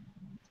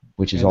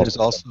 Which is and there's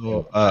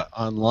also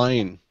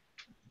online.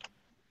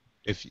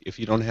 If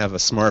you don't have a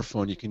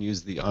smartphone, you can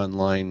use the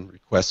online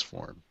request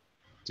form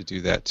to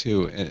do that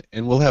too.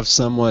 And we'll have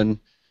someone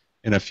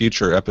in a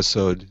future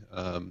episode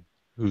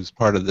who's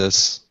part of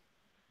this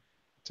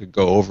to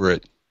go over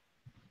it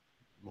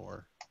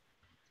more.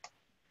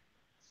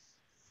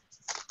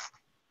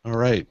 All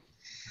right.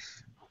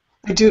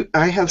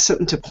 I have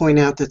something to point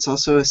out that's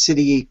also a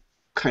city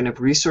kind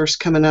of resource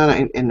coming out,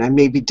 and I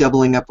may be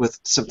doubling up with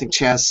something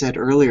Chaz said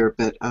earlier,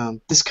 but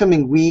this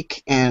coming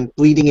week and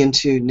bleeding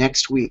into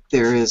next week,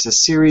 there is a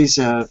series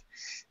of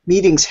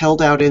meetings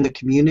held out in the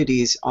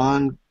communities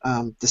on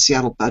the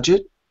Seattle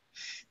budget.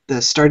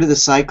 The start of the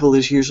cycle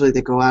is usually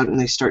they go out and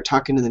they start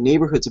talking to the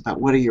neighborhoods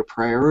about what are your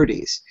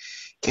priorities.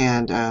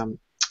 And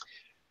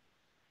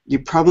you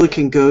probably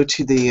can go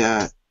to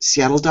the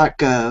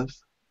seattle.gov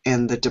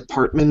and the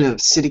Department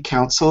of City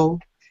Council,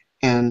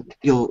 and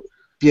you'll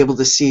be able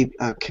to see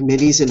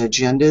committees and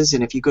agendas.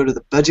 And if you go to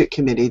the budget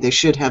committee, they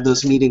should have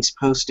those meetings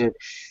posted.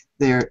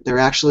 They're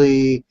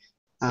actually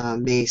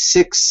May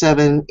 6,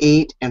 7,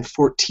 8, and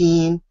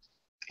 14,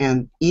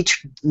 and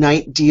each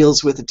night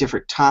deals with a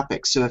different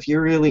topic. So if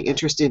you're really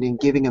interested in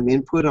giving them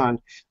input on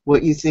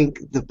what you think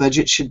the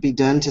budget should be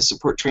done to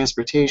support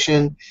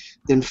transportation,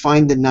 then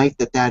find the night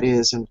that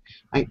is. And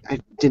I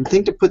didn't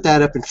think to put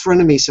that up in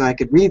front of me so I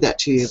could read that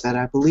to you, but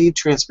I believe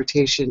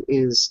transportation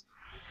is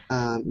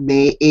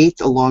May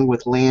 8th along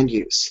with land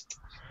use.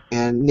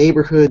 And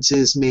neighborhoods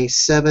is May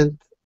 7th,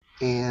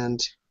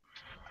 and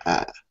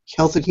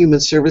Health and Human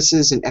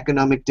Services and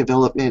Economic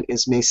Development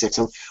is May 6th.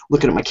 I'm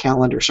looking at my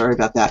calendar, sorry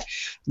about that.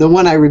 The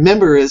one I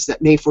remember is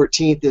that May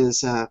 14th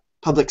is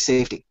public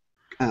safety,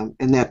 and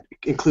that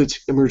includes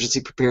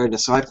emergency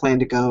preparedness. So I plan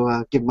to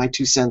go give my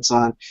 2 cents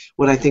on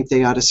what I think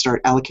they ought to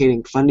start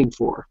allocating funding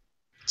for.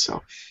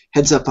 So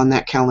heads up on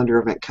that calendar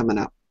event coming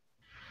up.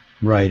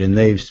 Right, and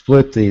they've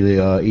split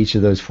each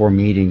of those 4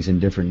 meetings in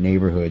different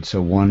neighborhoods.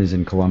 So one is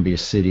in Columbia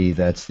City,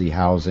 that's the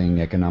Housing,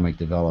 Economic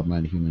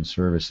Development, Human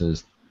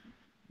Services,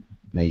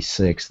 May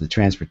 6th. The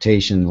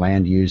Transportation,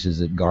 Land Use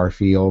is at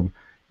Garfield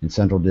in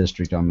Central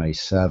District on May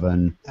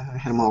 7. I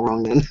had them all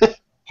wrong then.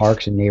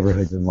 Parks and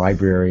Neighborhoods and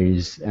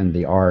Libraries and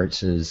the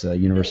Arts is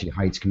University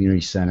Heights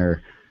Community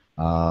Center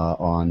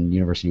on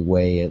University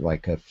Way at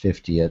like a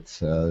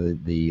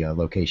 50th, the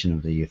location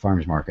of the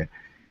farmers market.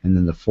 And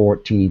then the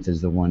 14th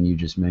is the one you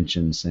just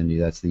mentioned, Cindy.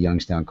 That's the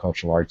Youngstown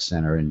Cultural Arts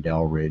Center in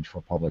Delridge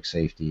for public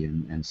safety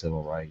and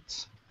civil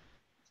rights.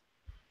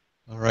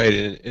 All right,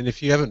 and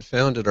if you haven't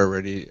found it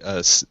already,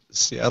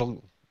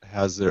 Seattle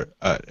has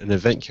an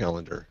event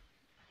calendar,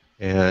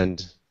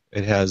 and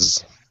it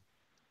has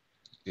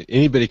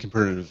anybody can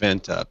put an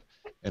event up,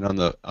 and on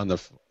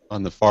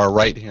the far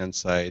right hand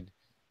side,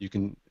 you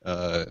can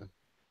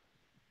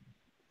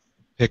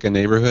pick a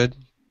neighborhood.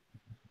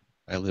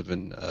 I live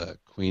in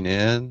Queen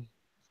Anne.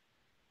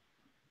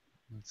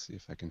 Let's see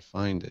if I can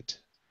find it.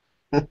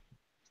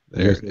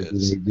 There it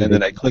is. And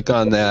then I click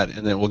on that,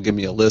 and then it will give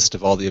me a list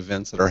of all the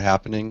events that are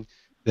happening.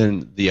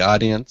 Then the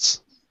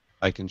audience,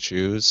 I can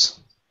choose.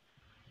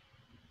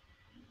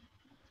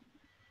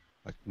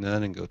 Click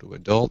none and go to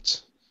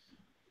adult.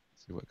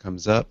 See what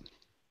comes up.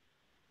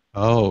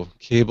 Oh,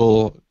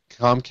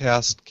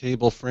 Comcast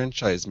cable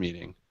franchise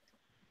meeting.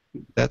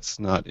 That's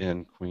not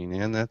in Queen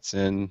Anne. That's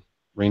in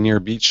Rainier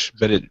Beach,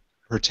 but it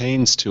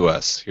pertains to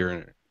us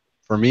here,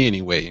 for me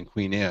anyway, in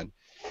Queen Anne.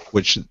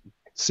 Which,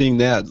 seeing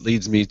that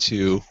leads me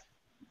to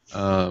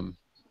um,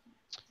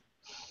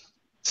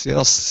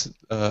 Seattle. See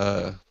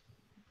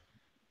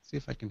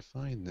if I can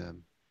find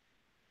them.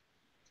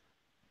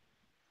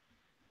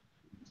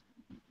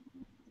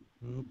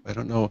 Oop, I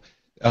don't know.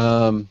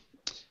 Um,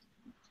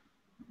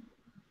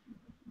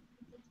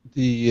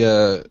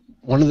 the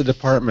one of the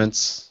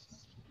departments,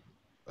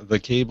 the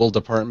cable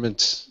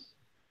department,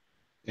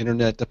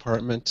 internet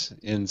department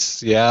in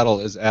Seattle,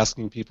 is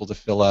asking people to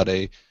fill out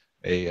a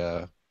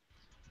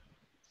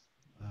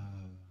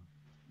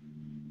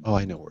oh,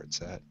 I know where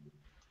it's at.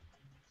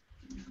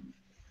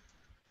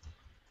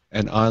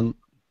 An on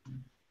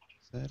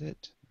Is that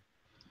it?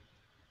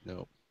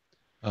 No.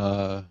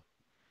 Uh,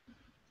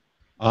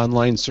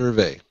 Online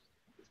survey,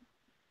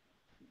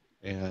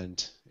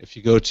 and if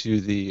you go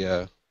to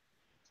the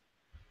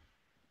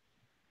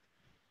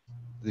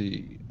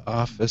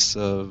office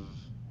of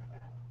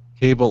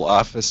cable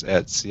office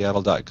at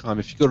seattle.com.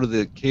 If you go to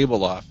the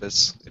cable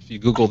office, if you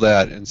Google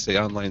that and say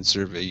online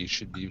survey, you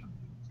should be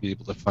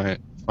able to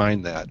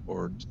find that,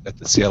 or at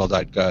the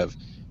seattle.gov.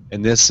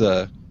 And this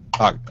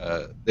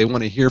they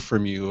want to hear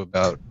from you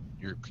about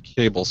your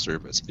cable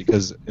service,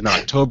 because in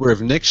October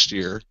of next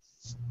year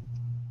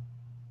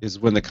is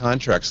when the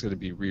contract's going to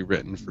be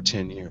rewritten for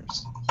 10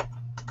 years.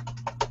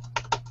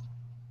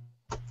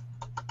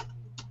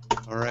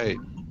 All right.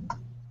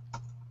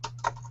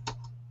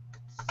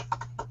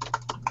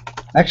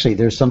 Actually,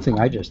 there's something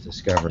I just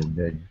discovered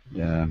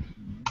that,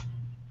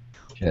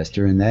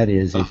 Chester, and that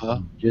is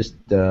Uh-huh.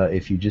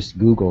 if you just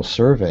Google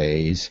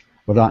surveys,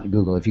 well, not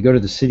Google, if you go to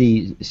the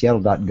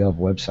Seattle.gov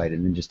website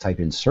and then just type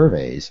in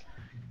surveys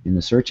in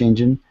the search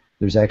engine,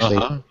 there's actually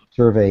a Uh-huh.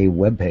 survey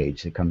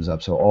webpage that comes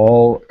up. So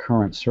all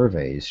current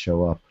surveys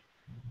show up,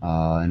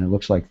 and it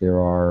looks like there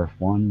are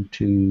one,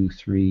 two,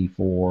 three,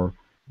 four,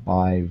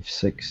 five,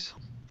 six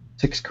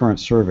current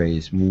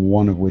surveys,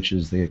 one of which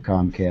is the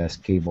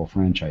Comcast cable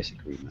franchise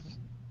agreement.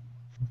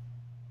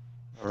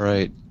 All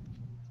right.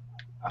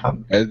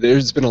 Um,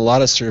 There's been a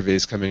lot of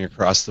surveys coming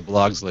across the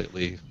blogs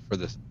lately for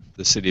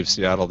the city of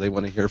Seattle. They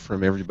want to hear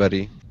from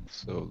everybody,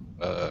 so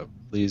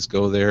please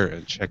go there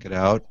and check it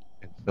out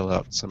and fill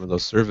out some of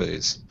those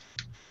surveys.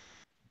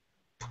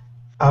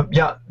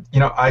 yeah,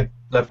 I'd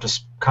love to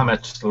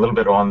comment just a little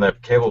bit on the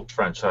cable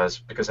franchise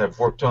because I've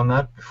worked on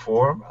that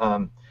before.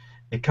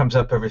 It comes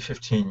up every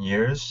 15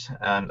 years,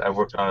 and I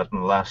worked on it in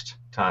the last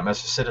time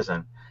as a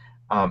citizen.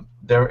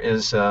 There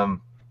is a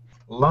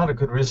lot of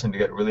good reason to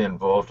get really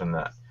involved in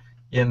that.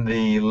 In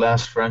the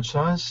last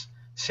franchise,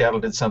 Seattle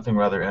did something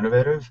rather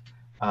innovative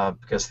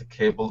because the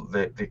cable,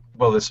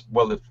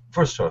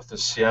 first off,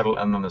 there's Seattle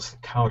and then there's the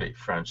county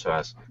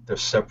franchise. They're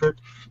separate,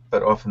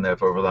 but often they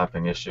have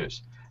overlapping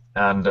issues.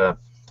 And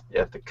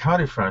at the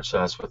county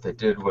franchise, what they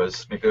did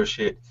was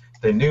negotiate.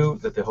 They knew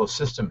that the whole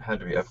system had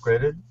to be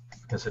upgraded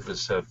because it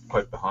was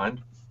quite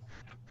behind,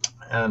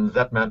 and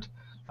that meant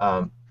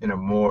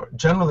more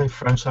generally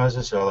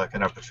franchises are like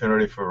an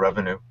opportunity for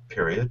revenue.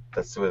 Period.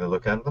 That's the way they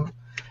look at them.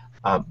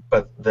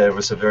 But there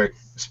was a very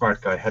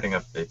smart guy heading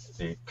up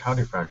the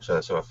county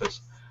franchise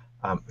office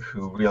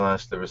who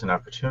realized there was an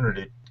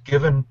opportunity,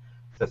 given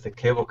that the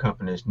cable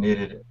companies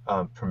needed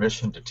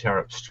permission to tear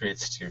up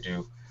streets to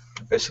do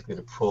basically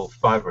to pull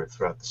fiber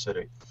throughout the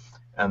city,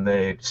 and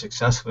they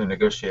successfully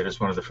negotiated as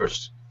one of the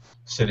first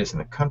cities in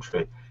the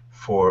country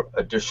for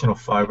additional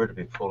fiber to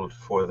be pulled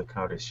for the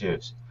county's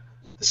use.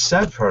 The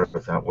sad part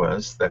of that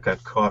was that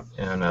got caught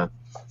in a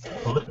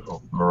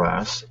political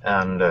morass,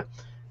 and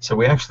so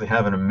we actually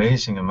have an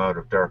amazing amount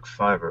of dark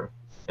fiber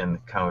in the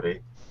county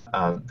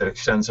that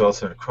extends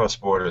also across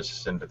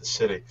borders into the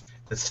city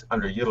that's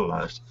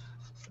underutilized.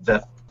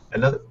 That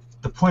another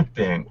The point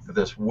being that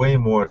there's way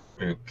more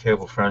to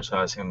cable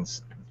franchise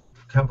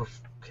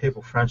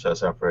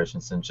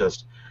operations than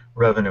just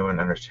revenue and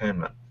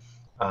entertainment,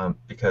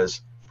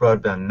 because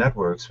broadband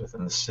networks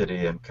within the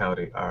city and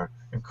county are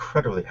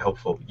incredibly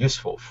helpful,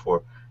 useful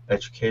for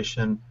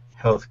education,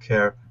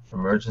 healthcare,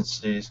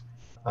 emergencies,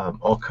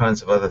 all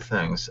kinds of other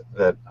things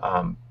that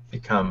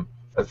become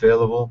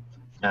available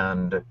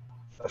and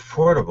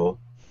affordable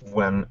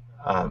when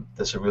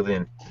there's a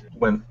really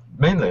when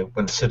mainly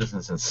when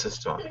citizens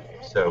insist on it.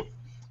 So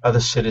other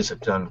cities have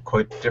done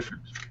quite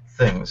different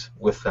things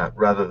with that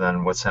rather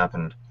than what's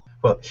happened.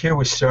 Well, here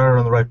we started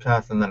on the right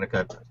path and then it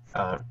got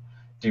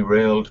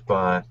derailed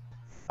by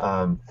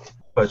um,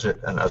 budget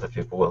and other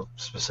people, well,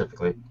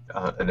 specifically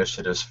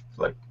initiatives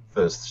like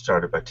those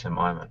started by Tim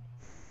Eyman.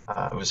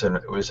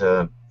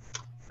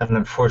 An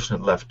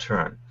unfortunate left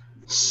turn.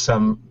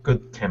 Some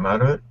good came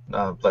out of it,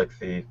 like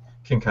the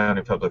King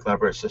County Public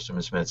Library System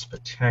has made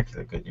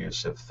spectacular good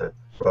use of the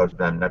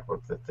broadband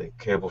network that the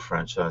cable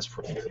franchise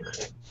put in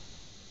place.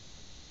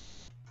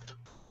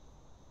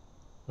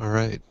 All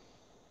right.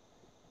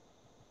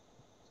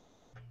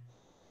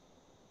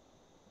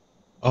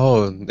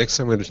 Oh, next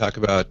I'm going to talk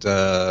about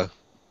the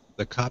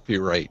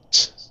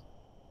copyright.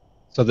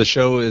 So the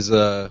show is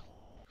a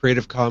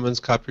Creative Commons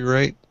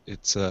copyright.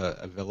 It's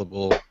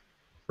available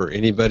for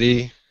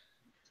anybody.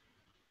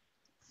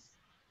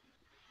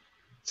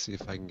 Let's see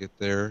if I can get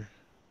there.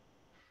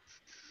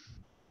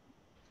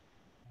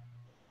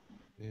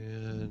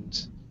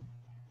 And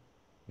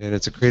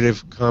it's a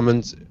Creative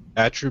Commons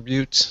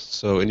attribute,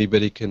 so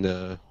anybody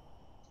can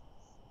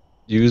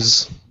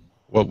use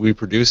what we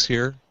produce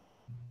here.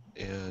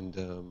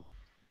 And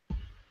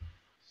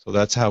so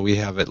that's how we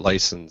have it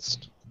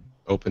licensed,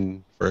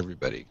 open for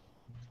everybody.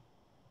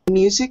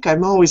 Music,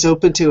 I'm always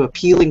open to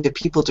appealing to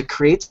people to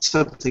create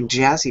something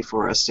jazzy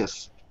for us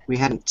if we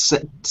hadn't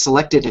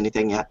selected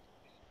anything yet.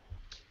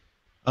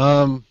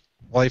 Well,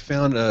 I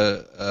found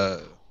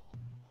a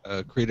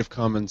Creative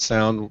Commons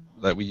sound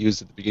that we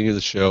used at the beginning of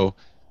the show,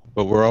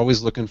 but we're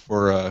always looking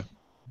for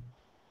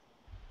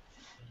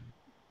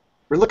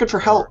We're looking for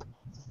help.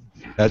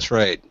 That's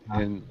right.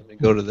 And let me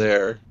go to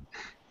there.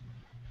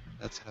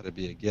 That's how to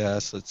be a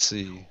guest. Let's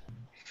see.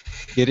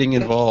 Getting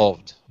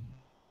involved.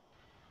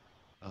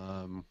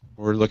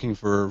 We're looking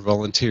for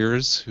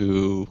volunteers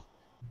who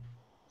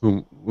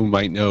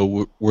might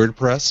know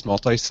WordPress,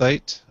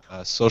 multi-site,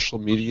 social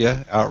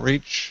media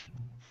outreach,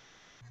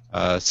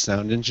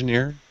 sound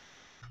engineer,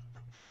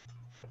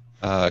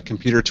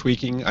 computer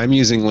tweaking. I'm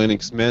using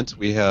Linux Mint.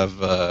 We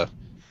have I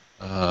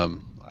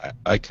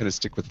kind of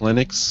stick with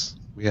Linux.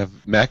 We have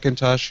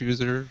Macintosh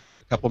user,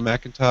 a couple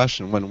Macintosh,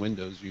 and one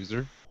Windows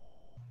user.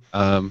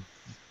 We're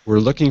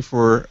looking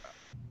for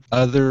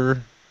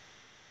other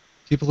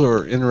people who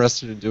are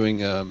interested in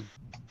doing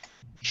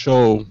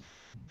show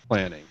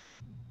planning.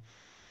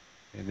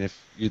 And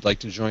if you'd like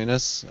to join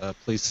us,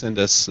 please send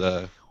us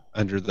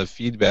under the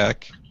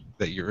feedback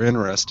that you're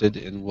interested,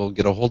 and we'll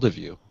get a hold of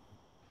you.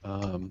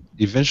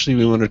 Eventually,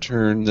 we want to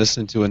turn this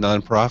into a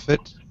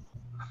nonprofit.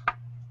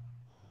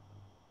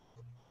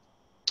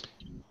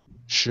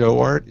 Show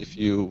art.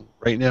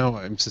 Right now,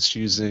 I'm just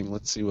using.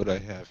 Let's see what I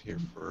have here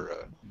for.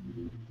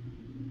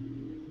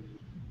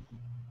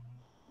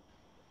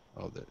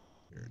 There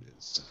it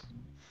is.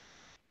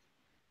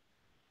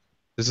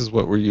 This is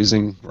what we're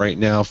using right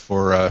now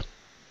for. I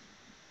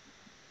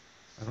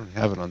don't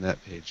have it on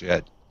that page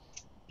yet.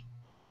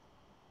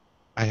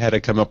 I had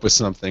to come up with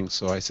something,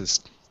 so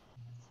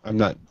I'm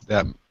not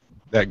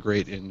that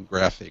great in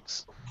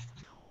graphics.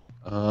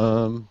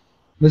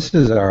 This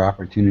is our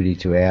opportunity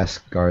to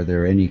ask, are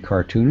there any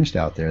cartoonists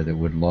out there that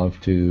would love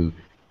to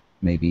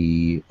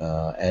maybe,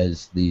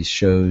 as these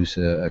shows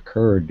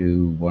occur,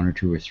 do one or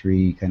two or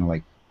three kind of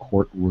like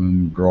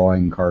courtroom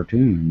drawing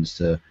cartoons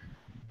to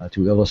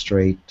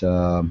illustrate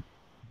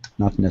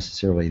not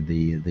necessarily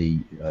the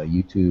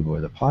YouTube or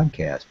the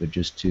podcast, but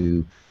just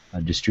to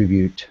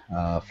distribute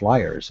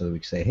flyers so that we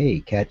can say, hey,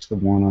 catch the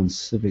one on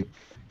civic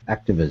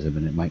activism,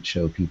 and it might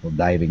show people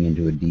diving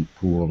into a deep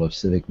pool of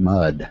civic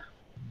mud.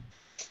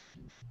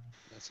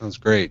 That sounds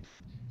great.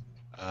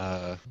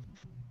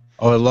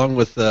 Along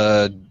with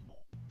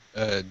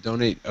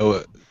donate.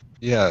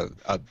 Yeah,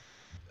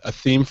 a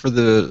theme for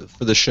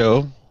the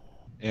show,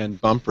 and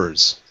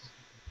bumpers.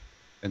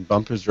 And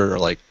bumpers are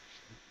like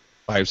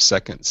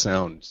 5-second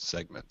sound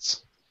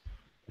segments.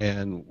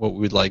 And what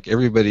we'd like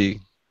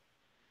everybody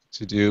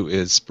to do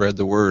is spread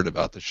the word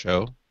about the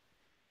show.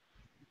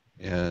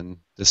 And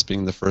this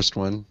being the first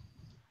one,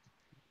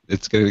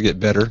 it's going to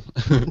get better.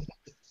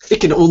 It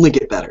can only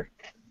get better.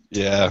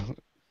 Yeah.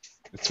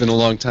 It's been a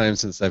long time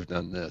since I've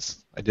done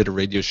this. I did a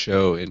radio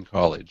show in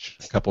college,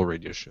 a couple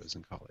radio shows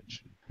in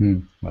college.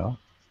 Well.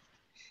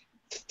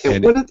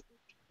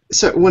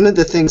 One of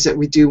the things that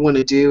we do want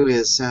to do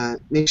is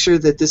make sure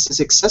that this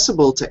is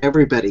accessible to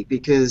everybody,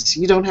 because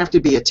you don't have to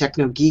be a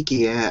techno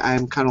geeky.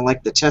 I'm kind of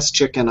like the test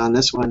chicken on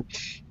this one.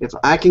 If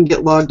I can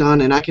get logged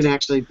on and I can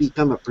actually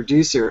become a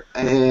producer,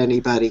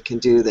 anybody can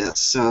do this.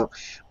 So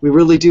we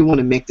really do want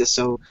to make this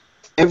so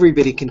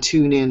everybody can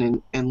tune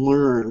in and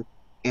learn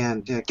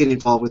and get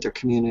involved with their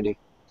community.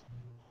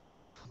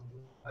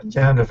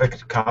 Yeah, and if I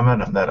could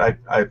comment on that,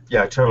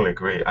 I totally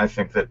agree. I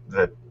think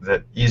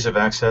that ease of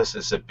access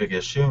is a big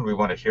issue, and we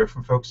want to hear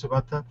from folks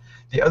about that.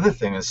 The other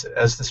thing is,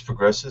 as this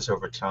progresses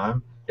over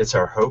time, it's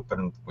our hope,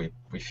 and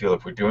we feel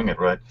if we're doing it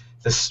right,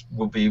 this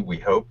will be, we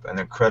hope, an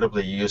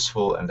incredibly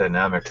useful and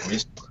dynamic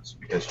resource,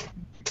 because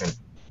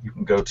you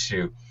can go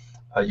to,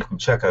 you can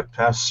check out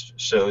past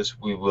shows.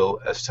 We will,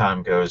 as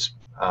time goes,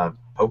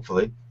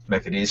 hopefully,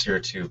 make it easier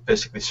to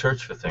basically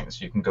search for things.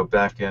 You can go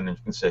back in and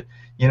you can say,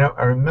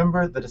 I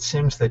remember that it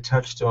seems they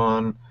touched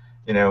on,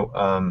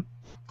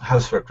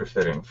 house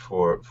retrofitting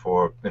for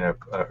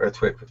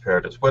earthquake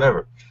preparedness,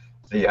 whatever.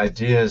 The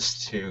idea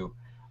is to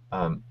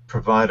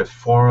provide a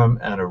forum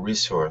and a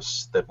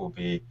resource that will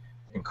be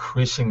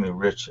increasingly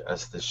rich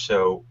as the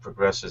show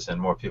progresses and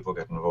more people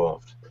get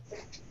involved.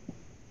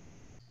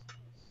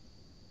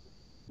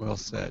 Well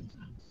said.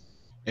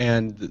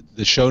 And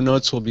the show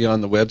notes will be on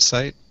the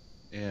website,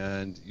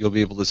 and you'll be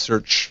able to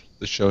search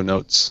the show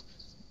notes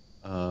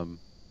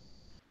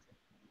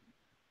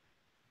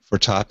for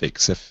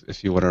topics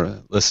if you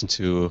want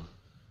to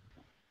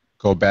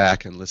go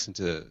back and listen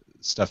to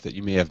stuff that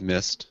you may have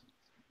missed.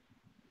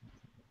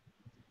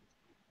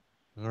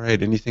 All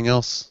right. Anything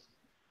else?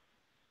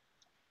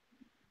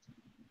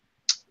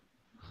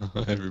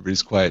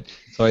 Everybody's quiet.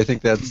 So I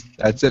think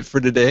that's it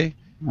for today.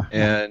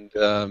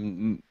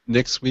 And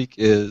next week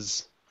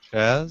is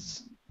Chaz.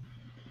 Is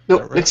that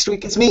Nope, right? next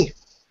week is me.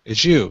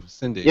 It's you,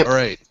 Cindy. Yep. All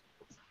right.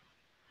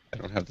 I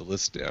don't have the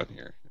list down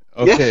here.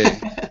 Okay.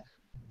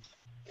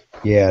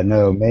 Yeah,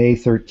 no, May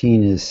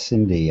 13 is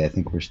Cindy. I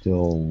think we're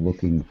still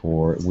looking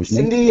for. Was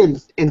Nate?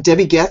 Cindy and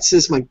Debbie Getz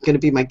is going to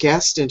be my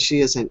guest, and she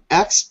is an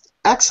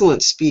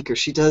excellent speaker.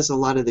 She does a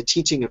lot of the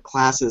teaching of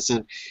classes,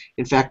 and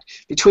in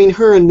fact, between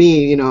her and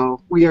me, you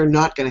know, we are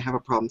not going to have a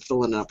problem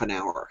filling up an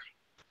hour.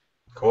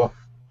 Cool.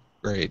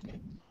 Great.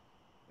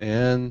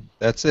 And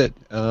that's it.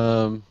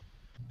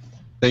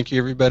 Thank you,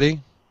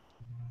 everybody.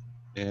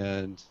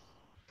 And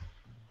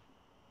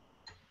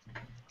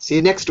See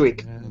you next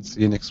week.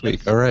 see you next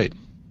week. All right.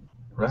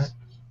 Right.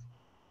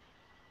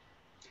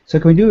 So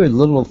can we do a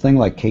little thing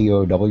like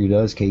KUOW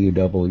does?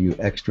 KUOW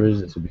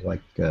extras. This would be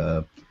like.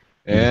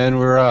 And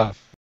we're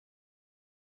off.